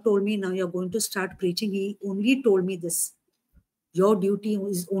God told me, now you're going to start preaching, He only told me this. Your duty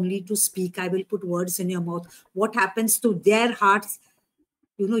is only to speak. I will put words in your mouth. What happens to their hearts,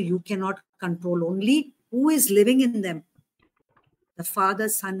 you cannot control. Only who is living in them. The Father,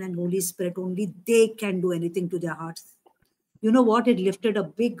 Son, and Holy Spirit, only they can do anything to their hearts. You know what? It lifted a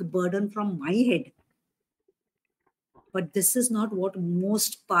big burden from my head. But this is not what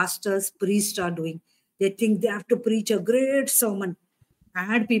most pastors, priests are doing. They think they have to preach a great sermon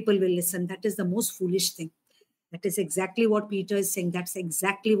and people will listen. That is the most foolish thing. That is exactly what Peter is saying. That's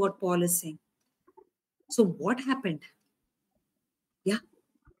exactly what Paul is saying. So what happened? Yeah.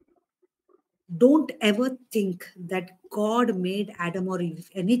 Don't ever think that God made Adam or Eve. If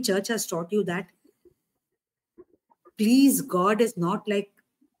any church has taught you that, please, God is not like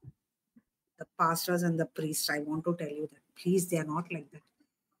the pastors and the priests. I want to tell you that. Please, they are not like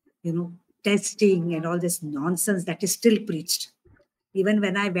that. Testing and all this nonsense that is still preached. Even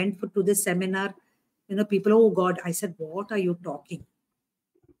when I went to this seminar, people, oh God, I said, what are you talking?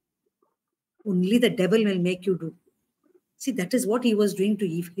 Only the devil will make you do. See, that is what he was doing to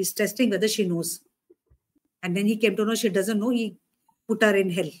Eve. He's testing whether she knows. And then he came to know she doesn't know. He put her in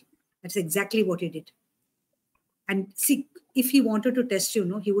hell. That's exactly what he did. And see, if he wanted to test you,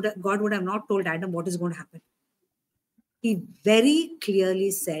 God would have not told Adam what is going to happen. He very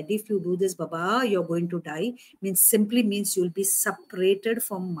clearly said, if you do this, Baba, you're going to die. Simply means you'll be separated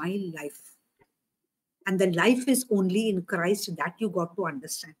from my life. And the life is only in Christ. That you got to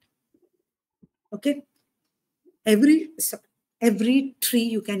understand. Okay? Every tree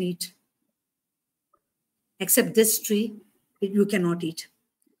you can eat. Except this tree, you cannot eat.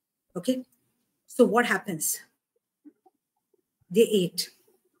 Okay? So what happens? They ate.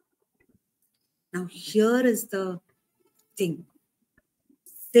 Now here is the thing.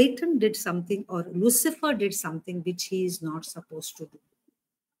 Satan did something, or Lucifer did something which he is not supposed to do.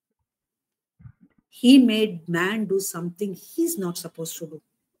 He made man do something he's not supposed to do.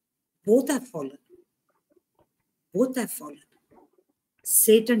 Both have fallen. Both have fallen.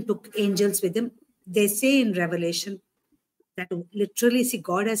 Satan took angels with him. They say in Revelation that literally, see,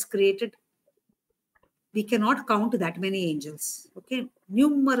 God has created, we cannot count that many angels. Okay?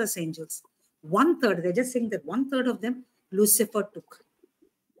 Numerous angels. 1/3, they're just saying that 1/3 of them Lucifer took.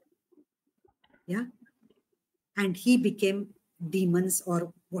 Yeah? And he became demons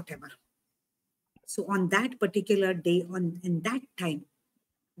or whatever. So on that particular day, in that time,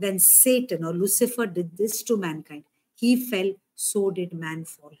 when Satan or Lucifer did this to mankind, he fell, so did man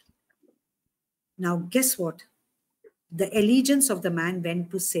fall. Now, guess what? The allegiance of the man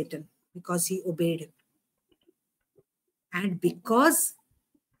went to Satan because he obeyed him. And because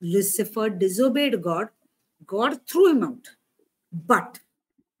Lucifer disobeyed God, God threw him out. But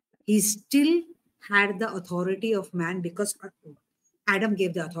he still had the authority of man because Adam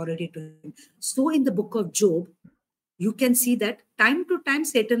gave the authority to him. So in the book of Job, you can see that time to time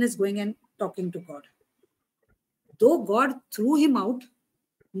Satan is going and talking to God. Though God threw him out,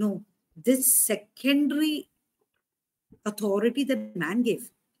 no, this secondary authority that man gave,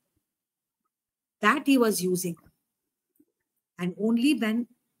 that he was using. And only when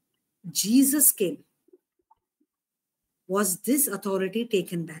Jesus came was this authority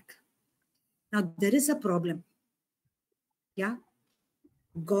taken back. Now, there is a problem. Yeah.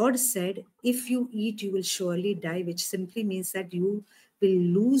 God said, if you eat, you will surely die, which simply means that you will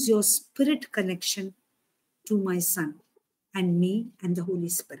lose your spirit connection to my Son and me and the Holy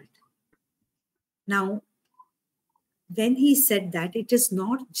Spirit. Now, when he said that, it is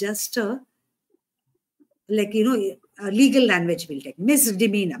not just a legal language we'll take.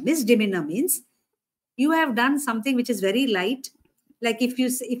 Misdemeanor. Misdemeanor means you have done something which is very light. Like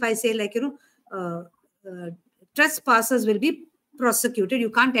if I say trespassers will be prosecuted, you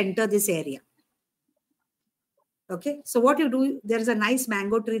can't enter this area. Okay. So what you do, there is a nice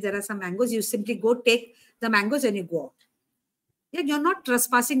mango tree. There are some mangoes. You simply go take the mangoes and you go out. Yeah, you're not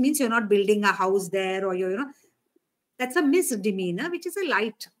trespassing means you're not building a house there or that's a misdemeanor, which is a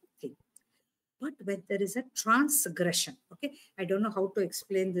light thing. But when there is a transgression, okay, I don't know how to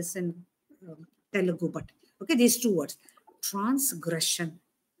explain this in Telugu, but okay, these two words. Transgression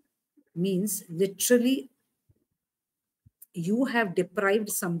means literally you have deprived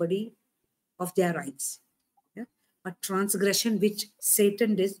somebody of their rights. Yeah? A transgression which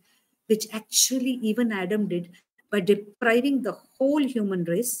Satan did, which actually even Adam did by depriving the whole human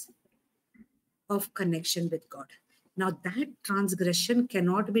race of connection with God. Now that transgression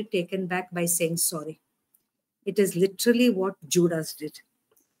cannot be taken back by saying sorry. It is literally what Judas did.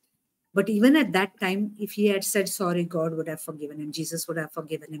 But even at that time, if he had said sorry, God would have forgiven him. Jesus would have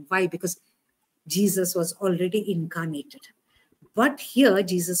forgiven him. Why? Because Jesus was already incarnated. But here,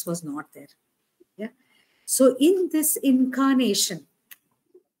 Jesus was not there. Yeah. So in this incarnation,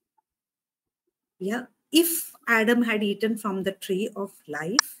 yeah, if Adam had eaten from the tree of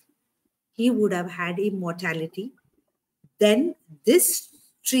life, he would have had immortality. Then this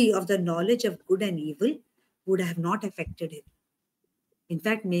tree of the knowledge of good and evil would have not affected him. In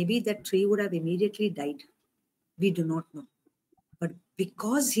fact, maybe that tree would have immediately died. We do not know. But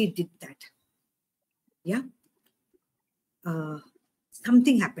because he did that, yeah, uh,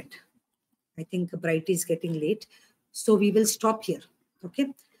 something happened. I think Bright is getting late. So we will stop here. Okay.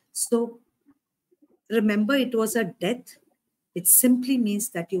 So remember, it was a death. It simply means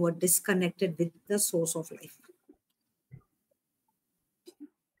that you were disconnected with the source of life.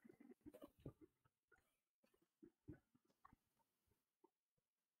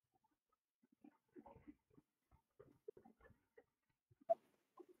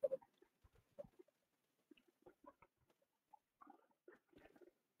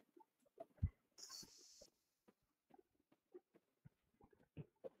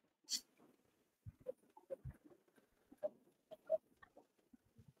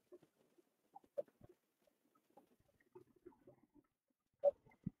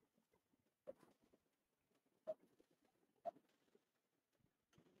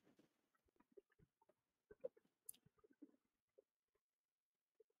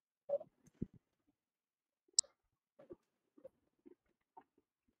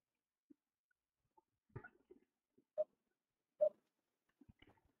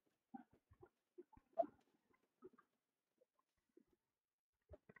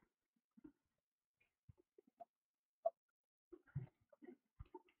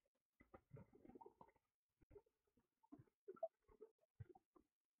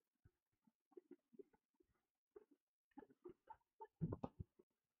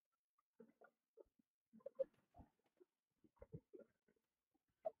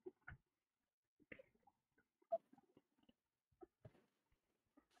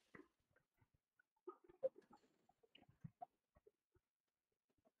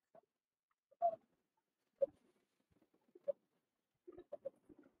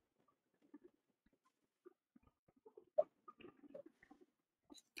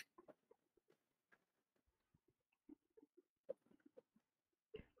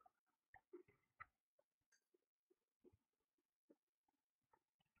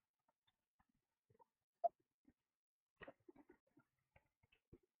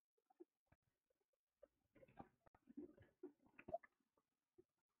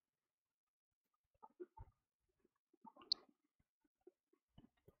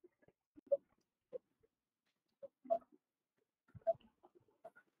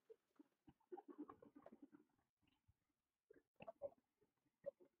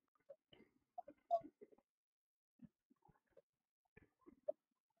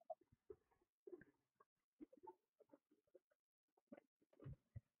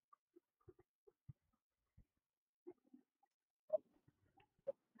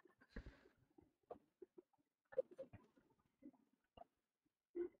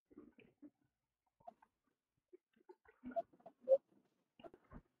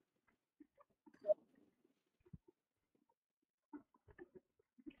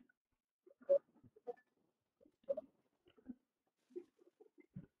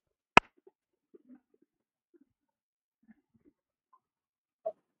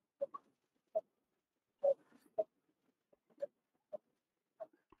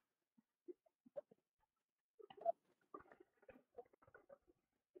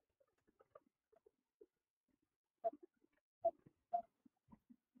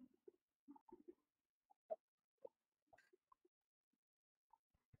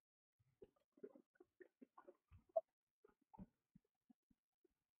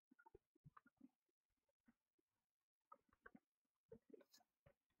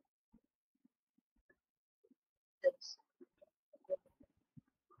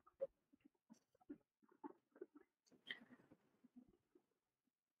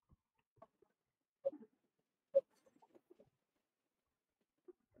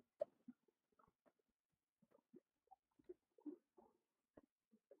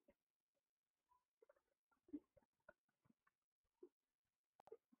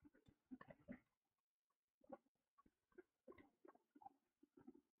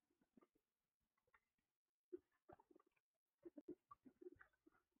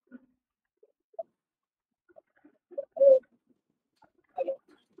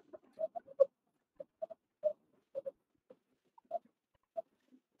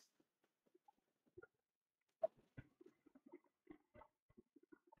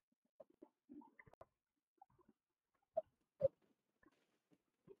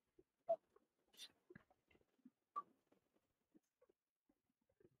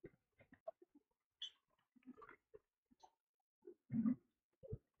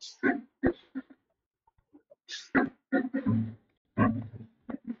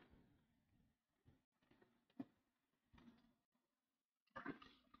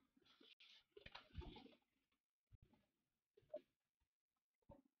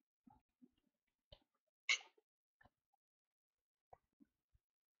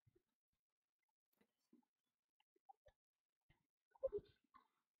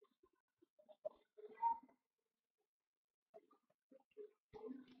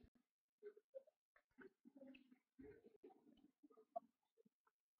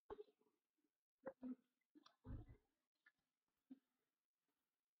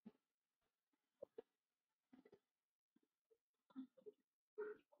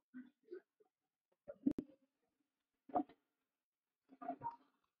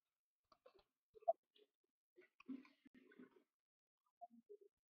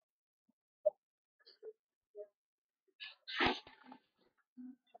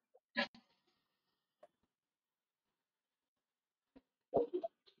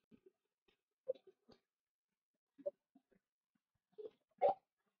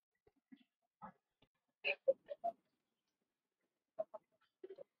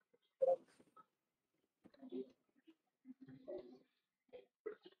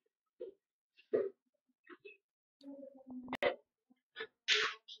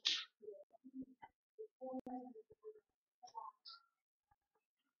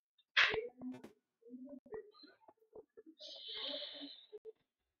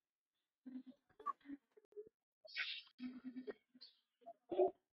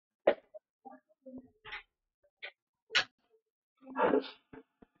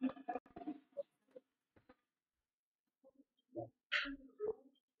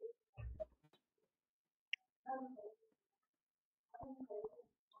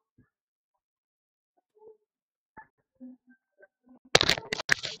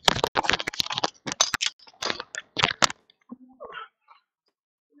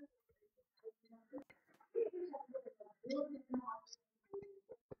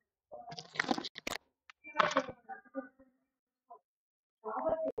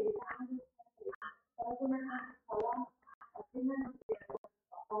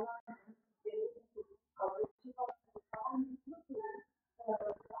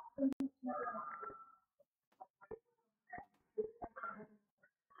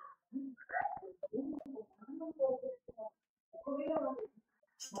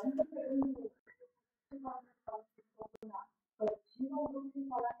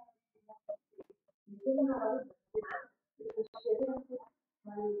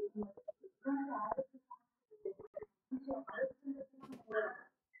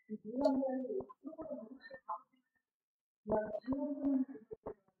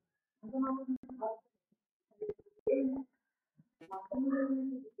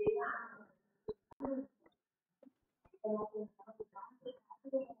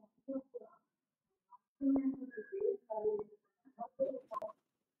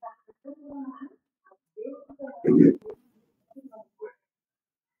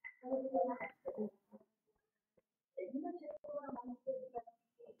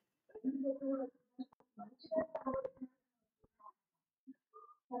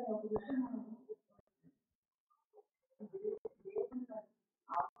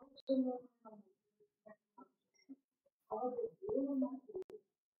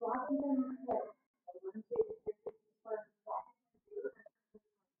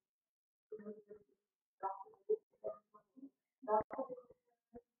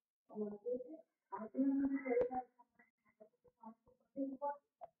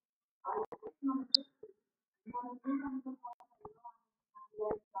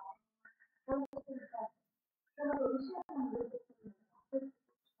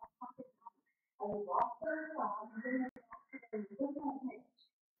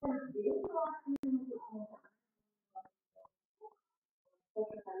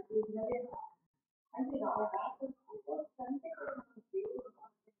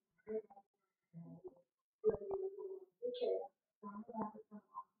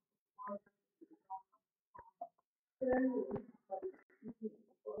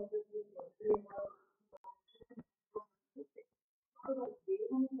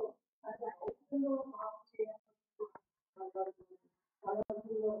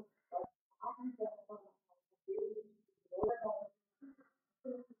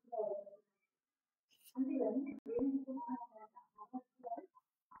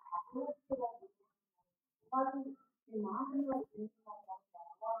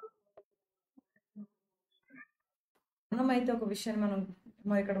 మనమైతే ఒక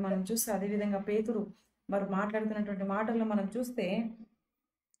విషయాన్ని ఇక్కడ మనం చూస్తే అదేవిధంగా పేతురు మరి మాట్లాడుతున్నటువంటి మాటల్లో మనం చూస్తే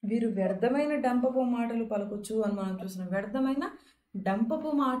వీరు వ్యర్థమైన డంపపు మాటలు పలుకుచు అని మనం చూస్తున్నాం. వ్యర్థమైన డంపపు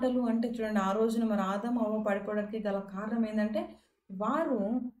మాటలు అంటే చూడండి, ఆ రోజున మరి ఆదాము అవ్వ పడిపోవడానికి గల కారణం ఏంటంటే వారు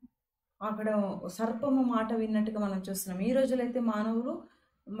అక్కడ సర్పము మాట విన్నట్టుగా మనం చూస్తున్నాం. ఈ రోజులో అయితే మానవులు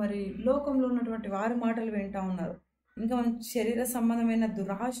మరి లోకంలో ఉన్నటువంటి వారి మాటలు వింటా ఉన్నారు. ఇంకా మనం శరీర సంబంధమైన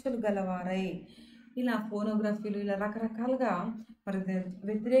దురాశలు గలవారై ఇలా ఫోనోగ్రఫీలు ఇలా రకరకాలుగా మరి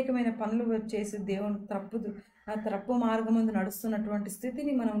వ్యతిరేకమైన పనులు చేసి దేవుని తప్పు మార్గం ముందు నడుస్తున్నటువంటి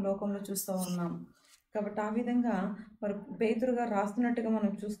స్థితిని మనం లోకంలో చూస్తూ ఉన్నాం. కాబట్టి ఆ విధంగా మరి పేతురు గారు రాస్తున్నట్టుగా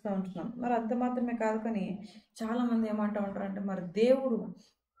మనం చూస్తూ ఉంటున్నాం. మరి అంత మాత్రమే కాదు, కానీ చాలామంది ఏమంటూ ఉంటారంటే మరి దేవుడు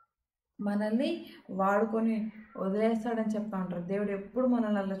మనల్ని వాడుకొని వదిలేస్తాడని చెప్తా ఉంటారు. దేవుడు ఎప్పుడు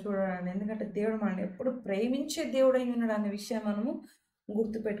మనల్ని అలా చూడాలని, ఎందుకంటే దేవుడు మనల్ని ఎప్పుడు ప్రేమించే దేవుడు అయి ఉన్నాడు అనే విషయం మనము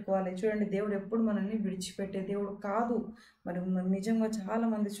గుర్తుపెట్టుకోవాలి. చూడండి, దేవుడు ఎప్పుడు మనల్ని విడిచిపెట్టే దేవుడు కాదు. మరి నిజంగా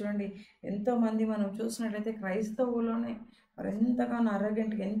చాలామంది చూడండి, ఎంతోమంది మనం చూసినట్లయితే క్రైస్తవులోనే మరి ఎంతగానో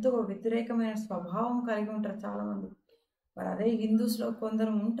అరగంటకి ఎంతో వ్యతిరేకమైన స్వభావం కలిగి ఉంటారు చాలామంది. మరి అదే హిందూస్లో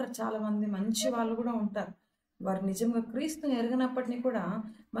కొందరు ఉంటారు, చాలామంది మంచి వాళ్ళు కూడా ఉంటారు. వారు నిజంగా క్రీస్తుని ఎరగనప్పటినీ కూడా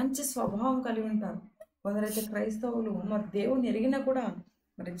మంచి స్వభావం కలిగి ఉంటారు. కొందరైతే క్రైస్తవులు మరి దేవుని ఎరిగినా కూడా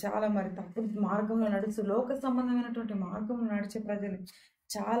మరి చాలా తప్పుడు మార్గంలో నడుస్తూ లోక సంబంధమైనటువంటి మార్గంలో నడిచే ప్రజలు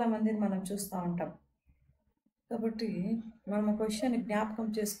చాలా మందిని మనం చూస్తూ ఉంటాం. కాబట్టి మనం ఒక విషయాన్ని జ్ఞాపకం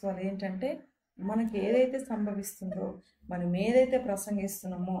చేసుకోవాలి, ఏంటంటే మనకి ఏదైతే సంభవిస్తుందో, మనం ఏదైతే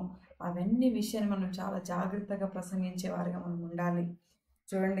ప్రసంగిస్తున్నామో అవన్నీ విషయాన్ని మనం చాలా జాగ్రత్తగా ప్రసంగించే వారిగా మనం ఉండాలి.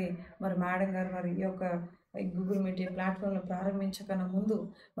 చూడండి, మరి మేడం గారు మరి ఈ యొక్క గూగుల్ మీట్ ప్లాట్ఫామ్లో ప్రారంభించకన్నా ముందు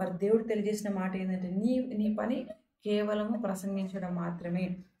మరి దేవుడు తెలియజేసిన మాట ఏంటంటే, నీ నీ పని కేవలము ప్రసంగించడం మాత్రమే,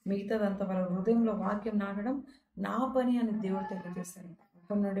 మిగతాదంతా వాళ్ళ హృదయంలో వాక్యం నాటడం నా పని అని దేవుడు తెలియజేస్తాడు.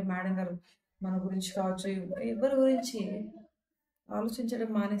 అప్పటి నుండి మేడం గారు మన గురించి కావచ్చు, ఎవరి గురించి ఆలోచించడం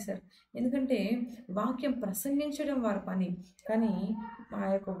మానేశారు. ఎందుకంటే వాక్యం ప్రసంగించడం వారి పని, కానీ ఆ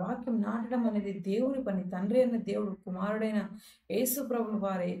యొక్క వాక్యం నాటడం అనేది దేవుని పని. తండ్రి అయిన దేవుడు, కుమారుడైన యేసు ప్రభువు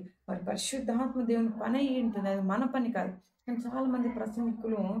వారి మరి పరిశుద్ధాత్మ దేవుని పని అయి ఉంటుంది, అది మన పని కాదు. కానీ చాలామంది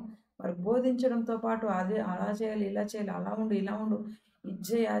ప్రసంగికులు మరి బోధించడంతో పాటు అదే అలా చేయాలి, ఇలా చేయాలి, అలా ఉండు, ఇలా ఉండు,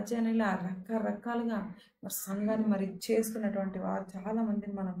 ఇజ్జే అజ్జే ఇలా రకరకాలుగా మరి సంఘాన్ని మరి చేసుకున్నటువంటి వారు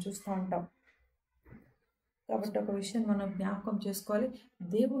చాలామందిని మనం చూస్తూ ఉంటాం. కాబట్టి ఒక విషయం మనం జ్ఞాపకం చేసుకోవాలి,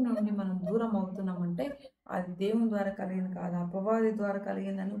 దేవుని నుండి మనం దూరం అవుతున్నామంటే అది దేవుని ద్వారా కలిగింది కాదు, అపవాది ద్వారా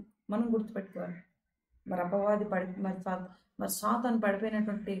కలిగిందని మనం గుర్తుపెట్టుకోవాలి. మరి అపవాది మరి సాతాను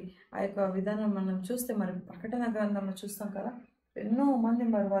పడిపోయినటువంటి ఆ యొక్క విధానం మనం చూస్తే మరి ప్రకటన గ్రంథంలో చూస్తాం కదా, ఎన్నో మంది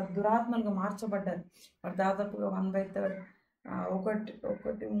మరి వారు దురాత్మలుగా మార్చబడ్డారు. మరి దాదాపుగా 1/3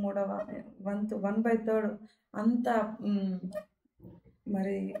 ఒకటి మూడవ వంతు 1/3 అంతా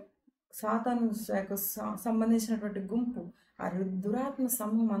మరి సాతాను సంబంధించినటువంటి గుంపు, ఆ దురాత్మ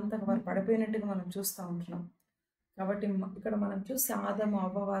సమూహం అంతా వారు పడిపోయినట్టుగా మనం చూస్తూ ఉంటున్నాం. కాబట్టి ఇక్కడ మనం చూస్తే ఆదాము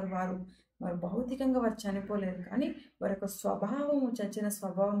అవ్వ వారు మరి భౌతికంగా వారు చనిపోలేదు, కానీ వారి యొక్క స్వభావము, చచ్చిన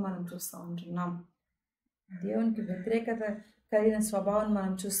స్వభావం మనం చూస్తూ ఉంటున్నాం. దేవునికి వ్యతిరేకత కలిగిన స్వభావం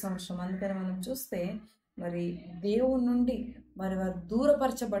మనం చూస్తూ ఉంటాం. అందుకని మనం చూస్తే మరి దేవుని నుండి మరి వారు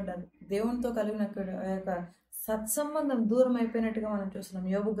దూరపరచబడ్డారు. దేవునితో కలిగిన యొక్క సత్సంబంధం దూరం అయిపోయినట్టుగా మనం చూస్తున్నాం.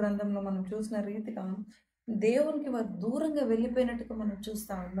 యోబు గ్రంథంలో మనం చూసిన రీతిగా దేవునికి వారు దూరంగా వెళ్ళిపోయినట్టుగా మనం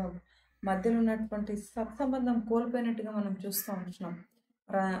చూస్తూ ఉన్నాం. మధ్యలో ఉన్నటువంటి సత్సంబంధం కోల్పోయినట్టుగా మనం చూస్తూ ఉంటున్నాం.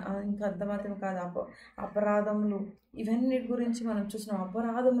 ఇంకా అర్థమాత్రం కాదు, అపరాధములు ఇవన్నిటి గురించి మనం చూసినాం.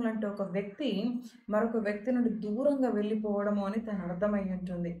 అపరాధములు అంటే ఒక వ్యక్తి మరొక వ్యక్తి నుండి దూరంగా వెళ్ళిపోవడము అని తను అర్థమై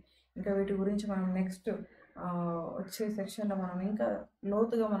ఉంటుంది. ఇంకా వీటి గురించి మనం నెక్స్ట్ వచ్చే సెక్షన్లో మనం ఇంకా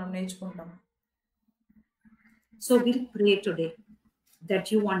లోతుగా మనం నేర్చుకుంటాం. So we'll pray today that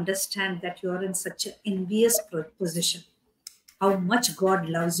you understand that you are in such an envious position. How much God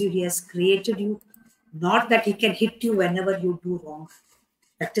loves you. He has created you, not that He can hit you whenever you do wrong.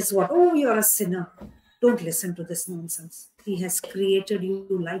 That is what, oh, you're a sinner. Don't listen to this nonsense. He has created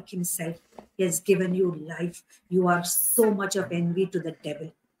you like Himself. He has given you life. You are so much of envy to the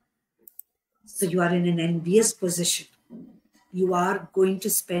devil. So you are in an envious position. You are going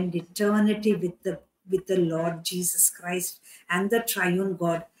to spend eternity with the Lord Jesus Christ and the triune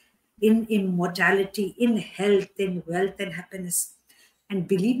God in immortality, in health, in wealth and happiness. And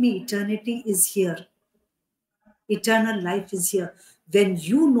believe me, eternity is here. Eternal life is here. When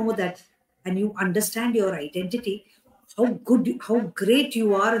you know that and you understand your identity, how good, how great you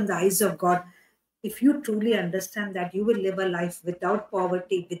are in the eyes of God. If you truly understand that, you will live a life without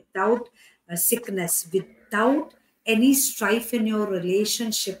poverty, without sickness, without any strife in your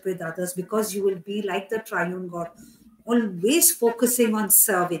relationship with others, because you will be like the triune God, always focusing on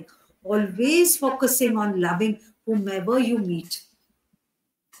serving, always focusing on loving whomever you meet.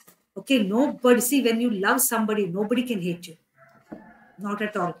 Okay, nobody, see, when you love somebody, nobody can hate you. Not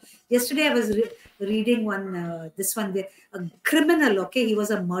at all. Yesterday I was reading this one, a criminal, okay, he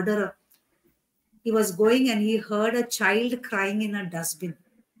was a murderer. He was going and he heard a child crying in a dustbin.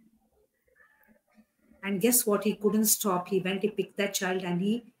 And guess what? He couldn't stop. He went, he picked that child and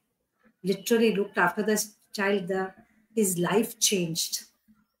he literally looked after this child. His life changed.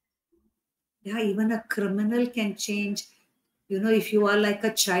 Yeah, even a criminal can change, if you are like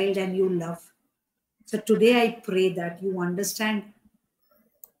a child and you love. So today I pray that you understand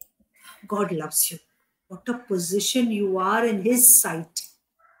God loves you. What a position you are in His sight.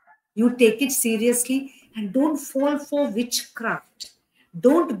 You take it seriously and don't fall for witchcraft.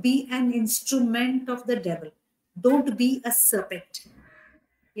 Don't be an instrument of the devil. Don't be a serpent.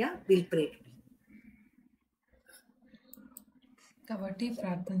 Yeah, we'll pray today. కాబట్టి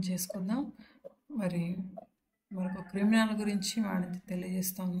ప్రార్థన చేసుకుందాం. మరి మరొక criminal గురించి వాడిని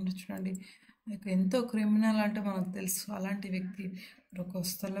తెలియజేస్తాం. చూడండి, ఎంతో క్రిమినల్ అంటే మనకు తెలుసు. అలాంటి వ్యక్తి మరొక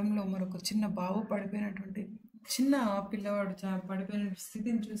స్థలంలో మరొక చిన్న బాబు పడిపోయినటువంటి చిన్న పిల్లవాడు పడిపోయిన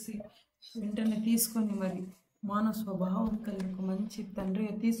స్థితిని చూసి వెంటనే తీసుకొని మరి మానవ స్వభావం కలిగి ఒక మంచి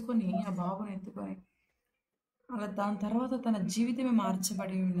తండ్రిగా తీసుకొని ఆ బాబుని ఎత్తుకొని అలా దాని తర్వాత తన జీవితమే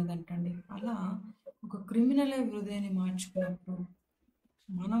మార్చబడి ఉన్నదంటండి. అలా ఒక క్రిమినల్ హృదయాన్ని మార్చుకున్నప్పుడు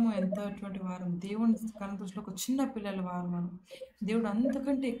మనము ఎంతటువంటి వారు, దేవుని కనుదృష్టిలో ఒక చిన్న పిల్లల వారు మనం. దేవుడు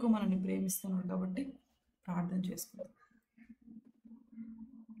అంతకంటే ఎక్కువ మనల్ని ప్రేమిస్తున్నాడు కాబట్టి ప్రార్థన చేసుకుందాం.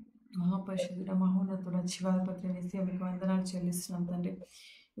 మహాపరిశుద్ధుడ, మహోన్నతుడ, జీవాధిపతి వేసి మీకు వందనాలు చెల్లిస్తున్నాం తండ్రి.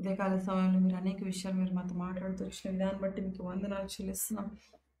 ఉదయకాల సమయంలో మీరు అనేక విషయాలు మీరు మాతో మాట్లాడుతూ వచ్చిన విధానం బట్టి మీకు వందనాలు చెల్లిస్తున్నాం.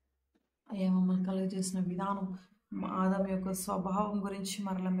 అయ్యా, మమ్మల్ని కలుగజేసిన విధానం, ఆదాము యొక్క స్వభావం గురించి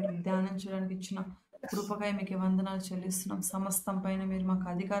మరలా మీరు ధ్యానించడానికి ఇచ్చిన కృపకై మీకు వందనాలు చెల్లిస్తున్నాం. సమస్తం పైన మీరు మాకు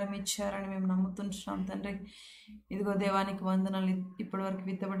అధికారం ఇచ్చారని మేము నమ్ముతుంటున్నాం తండ్రి. ఇదిగో దేవానికి వందనాలు. ఇప్పటి వరకు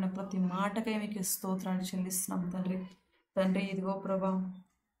విత్తబడిన ప్రతి మాటకై మీకు స్తోత్రాలు చెల్లిస్తున్నాం తండ్రి. తండ్రి ఇదిగో ప్రభా,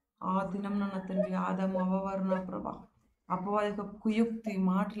 ఆ దినం నా తండ్రి ఆదాము అవ్వవారు నా ప్రభా అపవాది యొక్క కుయుక్తి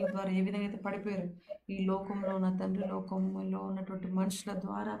మాటల ద్వారా ఏ విధంగా అయితే పడిపోయారు, ఈ లోకంలో నా తండ్రి, లోకంలో ఉన్నటువంటి మనుషుల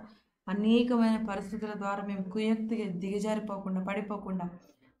ద్వారా అనేకమైన పరిస్థితుల ద్వారా మేము కుయుక్తిగా దిగజారిపోకుండా, పడిపోకుండా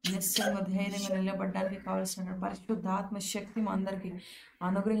నిశ్చయంగా ధైర్యంగా నిలబడడానికి కావాల్సిన పరిశుద్ధాత్మ శక్తి మా అందరికీ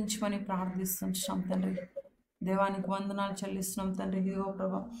అనుగ్రహించమని ప్రార్థిస్తున్నాం తండ్రి. దేవానికి వందనాలు చెల్లిస్తున్నాం తండ్రి. ఇదిగో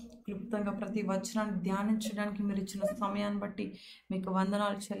ప్రభా, క్లుప్తంగా ప్రతి వచనాన్ని ధ్యానించడానికి మీరు ఇచ్చిన సమయాన్ని బట్టి మీకు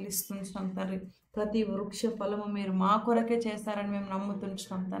వందనాలు చెల్లిస్తున్నాం తండ్రి. ప్రతి వృక్ష ఫలము మీరు మా కొరకే చేస్తారని మేము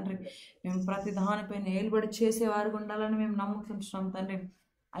నమ్ముతుంటున్నాం తండ్రి. మేము ప్రతి దానిపైన ఏలుబడి చేసేవారు ఉండాలని మేము నమ్ముతుంటున్నాం తండ్రి.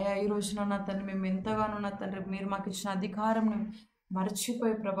 అయ్యా, ఈ రోజున నా తండ్రి మేము ఎంతగానో నా తండ్రి మీరు మాకు ఇచ్చిన అధికారం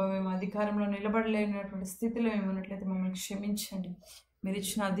మర్చిపోయి ప్రభా, మేము అధికారంలో నిలబడలేనటువంటి స్థితిలో మేము ఉన్నట్లయితే మమ్మల్ని క్షమించండి. మీరు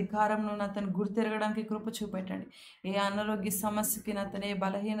ఇచ్చిన అధికారంలో నా తను గుర్తెరగడానికి కృప చూపెట్టండి. ఏ అనారోగ్య సమస్యకి నా తను, ఏ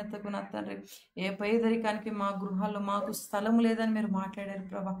బలహీనతకు నా తండ్రి, ఏ పేదరికానికి మా గృహాల్లో మాకు స్థలం లేదని మీరు మాట్లాడారు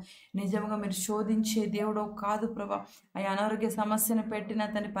ప్రభా. నిజంగా మీరు శోధించే దేవుడవు కాదు ప్రభా. ఆ అనారోగ్య సమస్యను పెట్టిన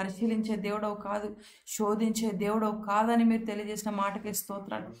తను పరిశీలించే దేవుడవు కాదు, శోధించే దేవుడవు కాదని మీరు తెలియజేసిన మాటకే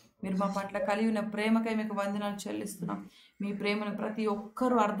స్తోత్రాలు. మీరు మా పట్ల కలిగిన ప్రేమకై మీకు వందనాలు చెల్లిస్తున్నాం. మీ ప్రేమను ప్రతి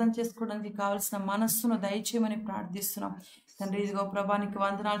ఒక్కరూ అర్థం చేసుకోవడానికి కావలసిన మనస్సును దయచేయమని ప్రార్థిస్తున్నాం తండ్రి. ఇదిగో ప్రభానికి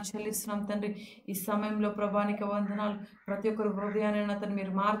వందనాలు చెల్లిస్తున్నాం తండ్రి. ఈ సమయంలో ప్రభానికి వందనాలు. ప్రతి ఒక్కరు హృదయాన్ని అతను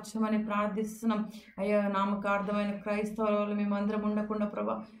మీరు మార్చమని ప్రార్థిస్తున్నాం. అయ్యా, నామకార్థమైన క్రైస్తవులు మేమందరం ఉండకుండా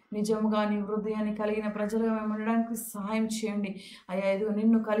ప్రభా, నిజముగా నీ హృదయాన్ని కలిగిన ప్రజలుగా మేము ఉండడానికి సహాయం చేయండి. అయ్యా, ఇదిగో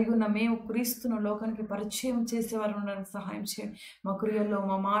నిన్ను కలిగి ఉన్న మేము క్రీస్తును లోకానికి పరిచయం చేసేవారు ఉండడానికి సహాయం చేయండి. మా క్రియల్లో,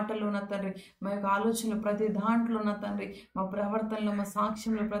 మా మాటల్లో నా తండ్రి, మా యొక్క ఆలోచనలు ప్రతి దాంట్లో నా తండ్రి, మా ప్రవర్తనలో, మా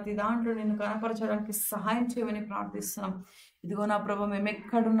సాక్ష్యంలో ప్రతి దాంట్లో నిన్ను కనపరచడానికి సహాయం చేయమని ప్రార్థిస్తున్నాం. ఇదిగో నా ప్రభా, మేము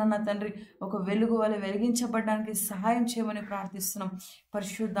ఎక్కడున్నా నా తండ్రి ఒక వెలుగు వల్ల వెలిగించబడడానికి సహాయం చేయమని ప్రార్థిస్తున్నాం.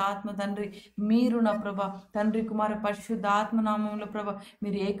 పరిశుద్ధాత్మ తండ్రి, మీరు నా ప్రభా తండ్రి, కుమార పరిశుద్ధాత్మ నామంలో ప్రభా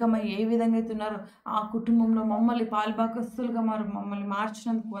మీరు ఏకమై ఏ విధంగా అయితే ఉన్నారో ఆ కుటుంబంలో మమ్మల్ని పాల్భాగస్తులుగా మమ్మల్ని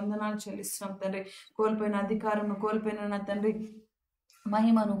మార్చినందుకు వందనాలు చెల్లిస్తున్నాం తండ్రి. కోల్పోయిన అధికారం, కోల్పోయిన నా తండ్రి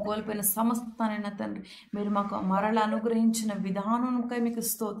మహిమను, కోల్పోయిన సమస్తాన్ని నా తండ్రి మీరు మాకు మరల అనుగ్రహించిన విధానంకై మీకు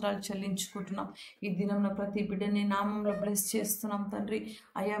స్తోత్రాలు చెల్లించుకుంటున్నాం. ఈ దినం ప్రతి బిడ్డని నామంలో బ్లెస్ చేస్తున్నాం తండ్రి.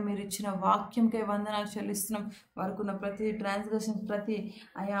 అయ్యా, మీరు ఇచ్చిన వాక్యంకై వందనాలు చెల్లిస్తున్నాం. వారికున్న ప్రతి ట్రాన్స్గ్రెషన్స్, ప్రతి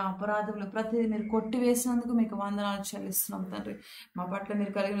అయా అపరాధములు ప్రతిదీ మీరు కొట్టివేసినందుకు మీకు వందనాలు చెల్లిస్తున్నాం తండ్రి. మా పట్ల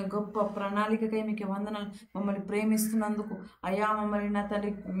మీరు కలిగిన గొప్ప ప్రణాళికకై మీకు వందనాలు. మమ్మల్ని ప్రేమిస్తున్నందుకు అయ్యా, మమ్మల్ని నా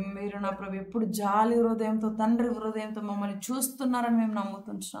తండ్రి మీరు నా ప్రభు ఎప్పుడు జాలి హృదయంతో, తండ్రి హృదయంతో మమ్మల్ని చూస్తున్నారని మేము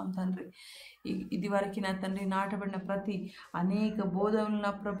నమ్ముతున్నాం తండ్రి. ఇది వరకు నా తండ్రి నాటబడిన ప్రతి అనేక బోధనలు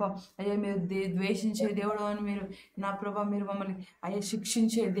నా ప్రభ అయ్యా, మీరు ద్వేషించే దేవుడు అని, మీరు నా ప్రభ మీరు మమ్మల్ని అయ్యా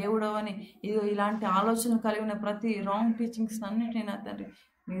శిక్షించే దేవుడు అని, ఇలాంటి ఆలోచన కలిగిన ప్రతి రాంగ్ టీచింగ్స్ అన్నిటినీ నా తండ్రి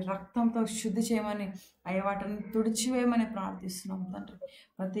మీ రక్తంతో శుద్ధి చేయమని, అయ్యా వాటిని తుడిచివేయమని ప్రార్థిస్తున్నాం తండ్రి.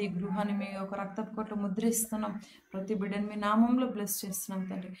 ప్రతి గృహాన్ని మీ యొక్క రక్తపు కొట్లు ముద్రిస్తున్నాం. ప్రతి బిడ్డని మీ నామంలో బ్లెస్ చేస్తున్నాం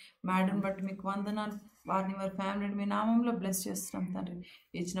తండ్రి. మేడం బట్టి మీకు వందనాలు. వారిని, వారి ఫ్యామిలీని మీ నామంలో బ్లెస్ చేస్తున్నాం తండ్రి.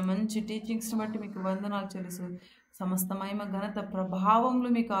 ఇచ్చిన మంచి టీచింగ్స్ని బట్టి మీకు వందనాలు చెల్లిస్తూ, సమస్త మహిమ, ఘనత, ప్రభావంలో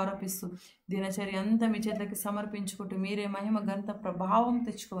మీకు ఆరోపిస్తూ, దినచర్య అంతా మీ చేతులకి సమర్పించుకుంటూ మీరే మహిమ, ఘనత, ప్రభావం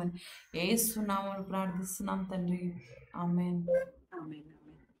తెచ్చుకోమని యేసు నామములో ప్రార్థిస్తున్నాం తండ్రి. ఆమేన్.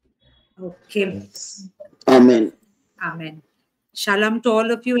 Okay. Amen. Amen. Shalom to all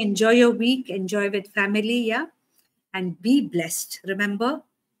of you. Enjoy your week. Enjoy with family, yeah? And be blessed. Remember,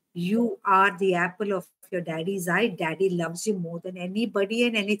 you are the apple of your daddy's eye. Daddy loves you more than anybody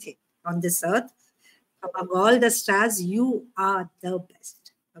and anything on this earth. Among all the stars, you are the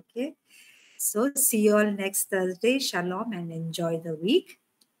best. Okay? So, see you all next Thursday. Shalom and enjoy the week.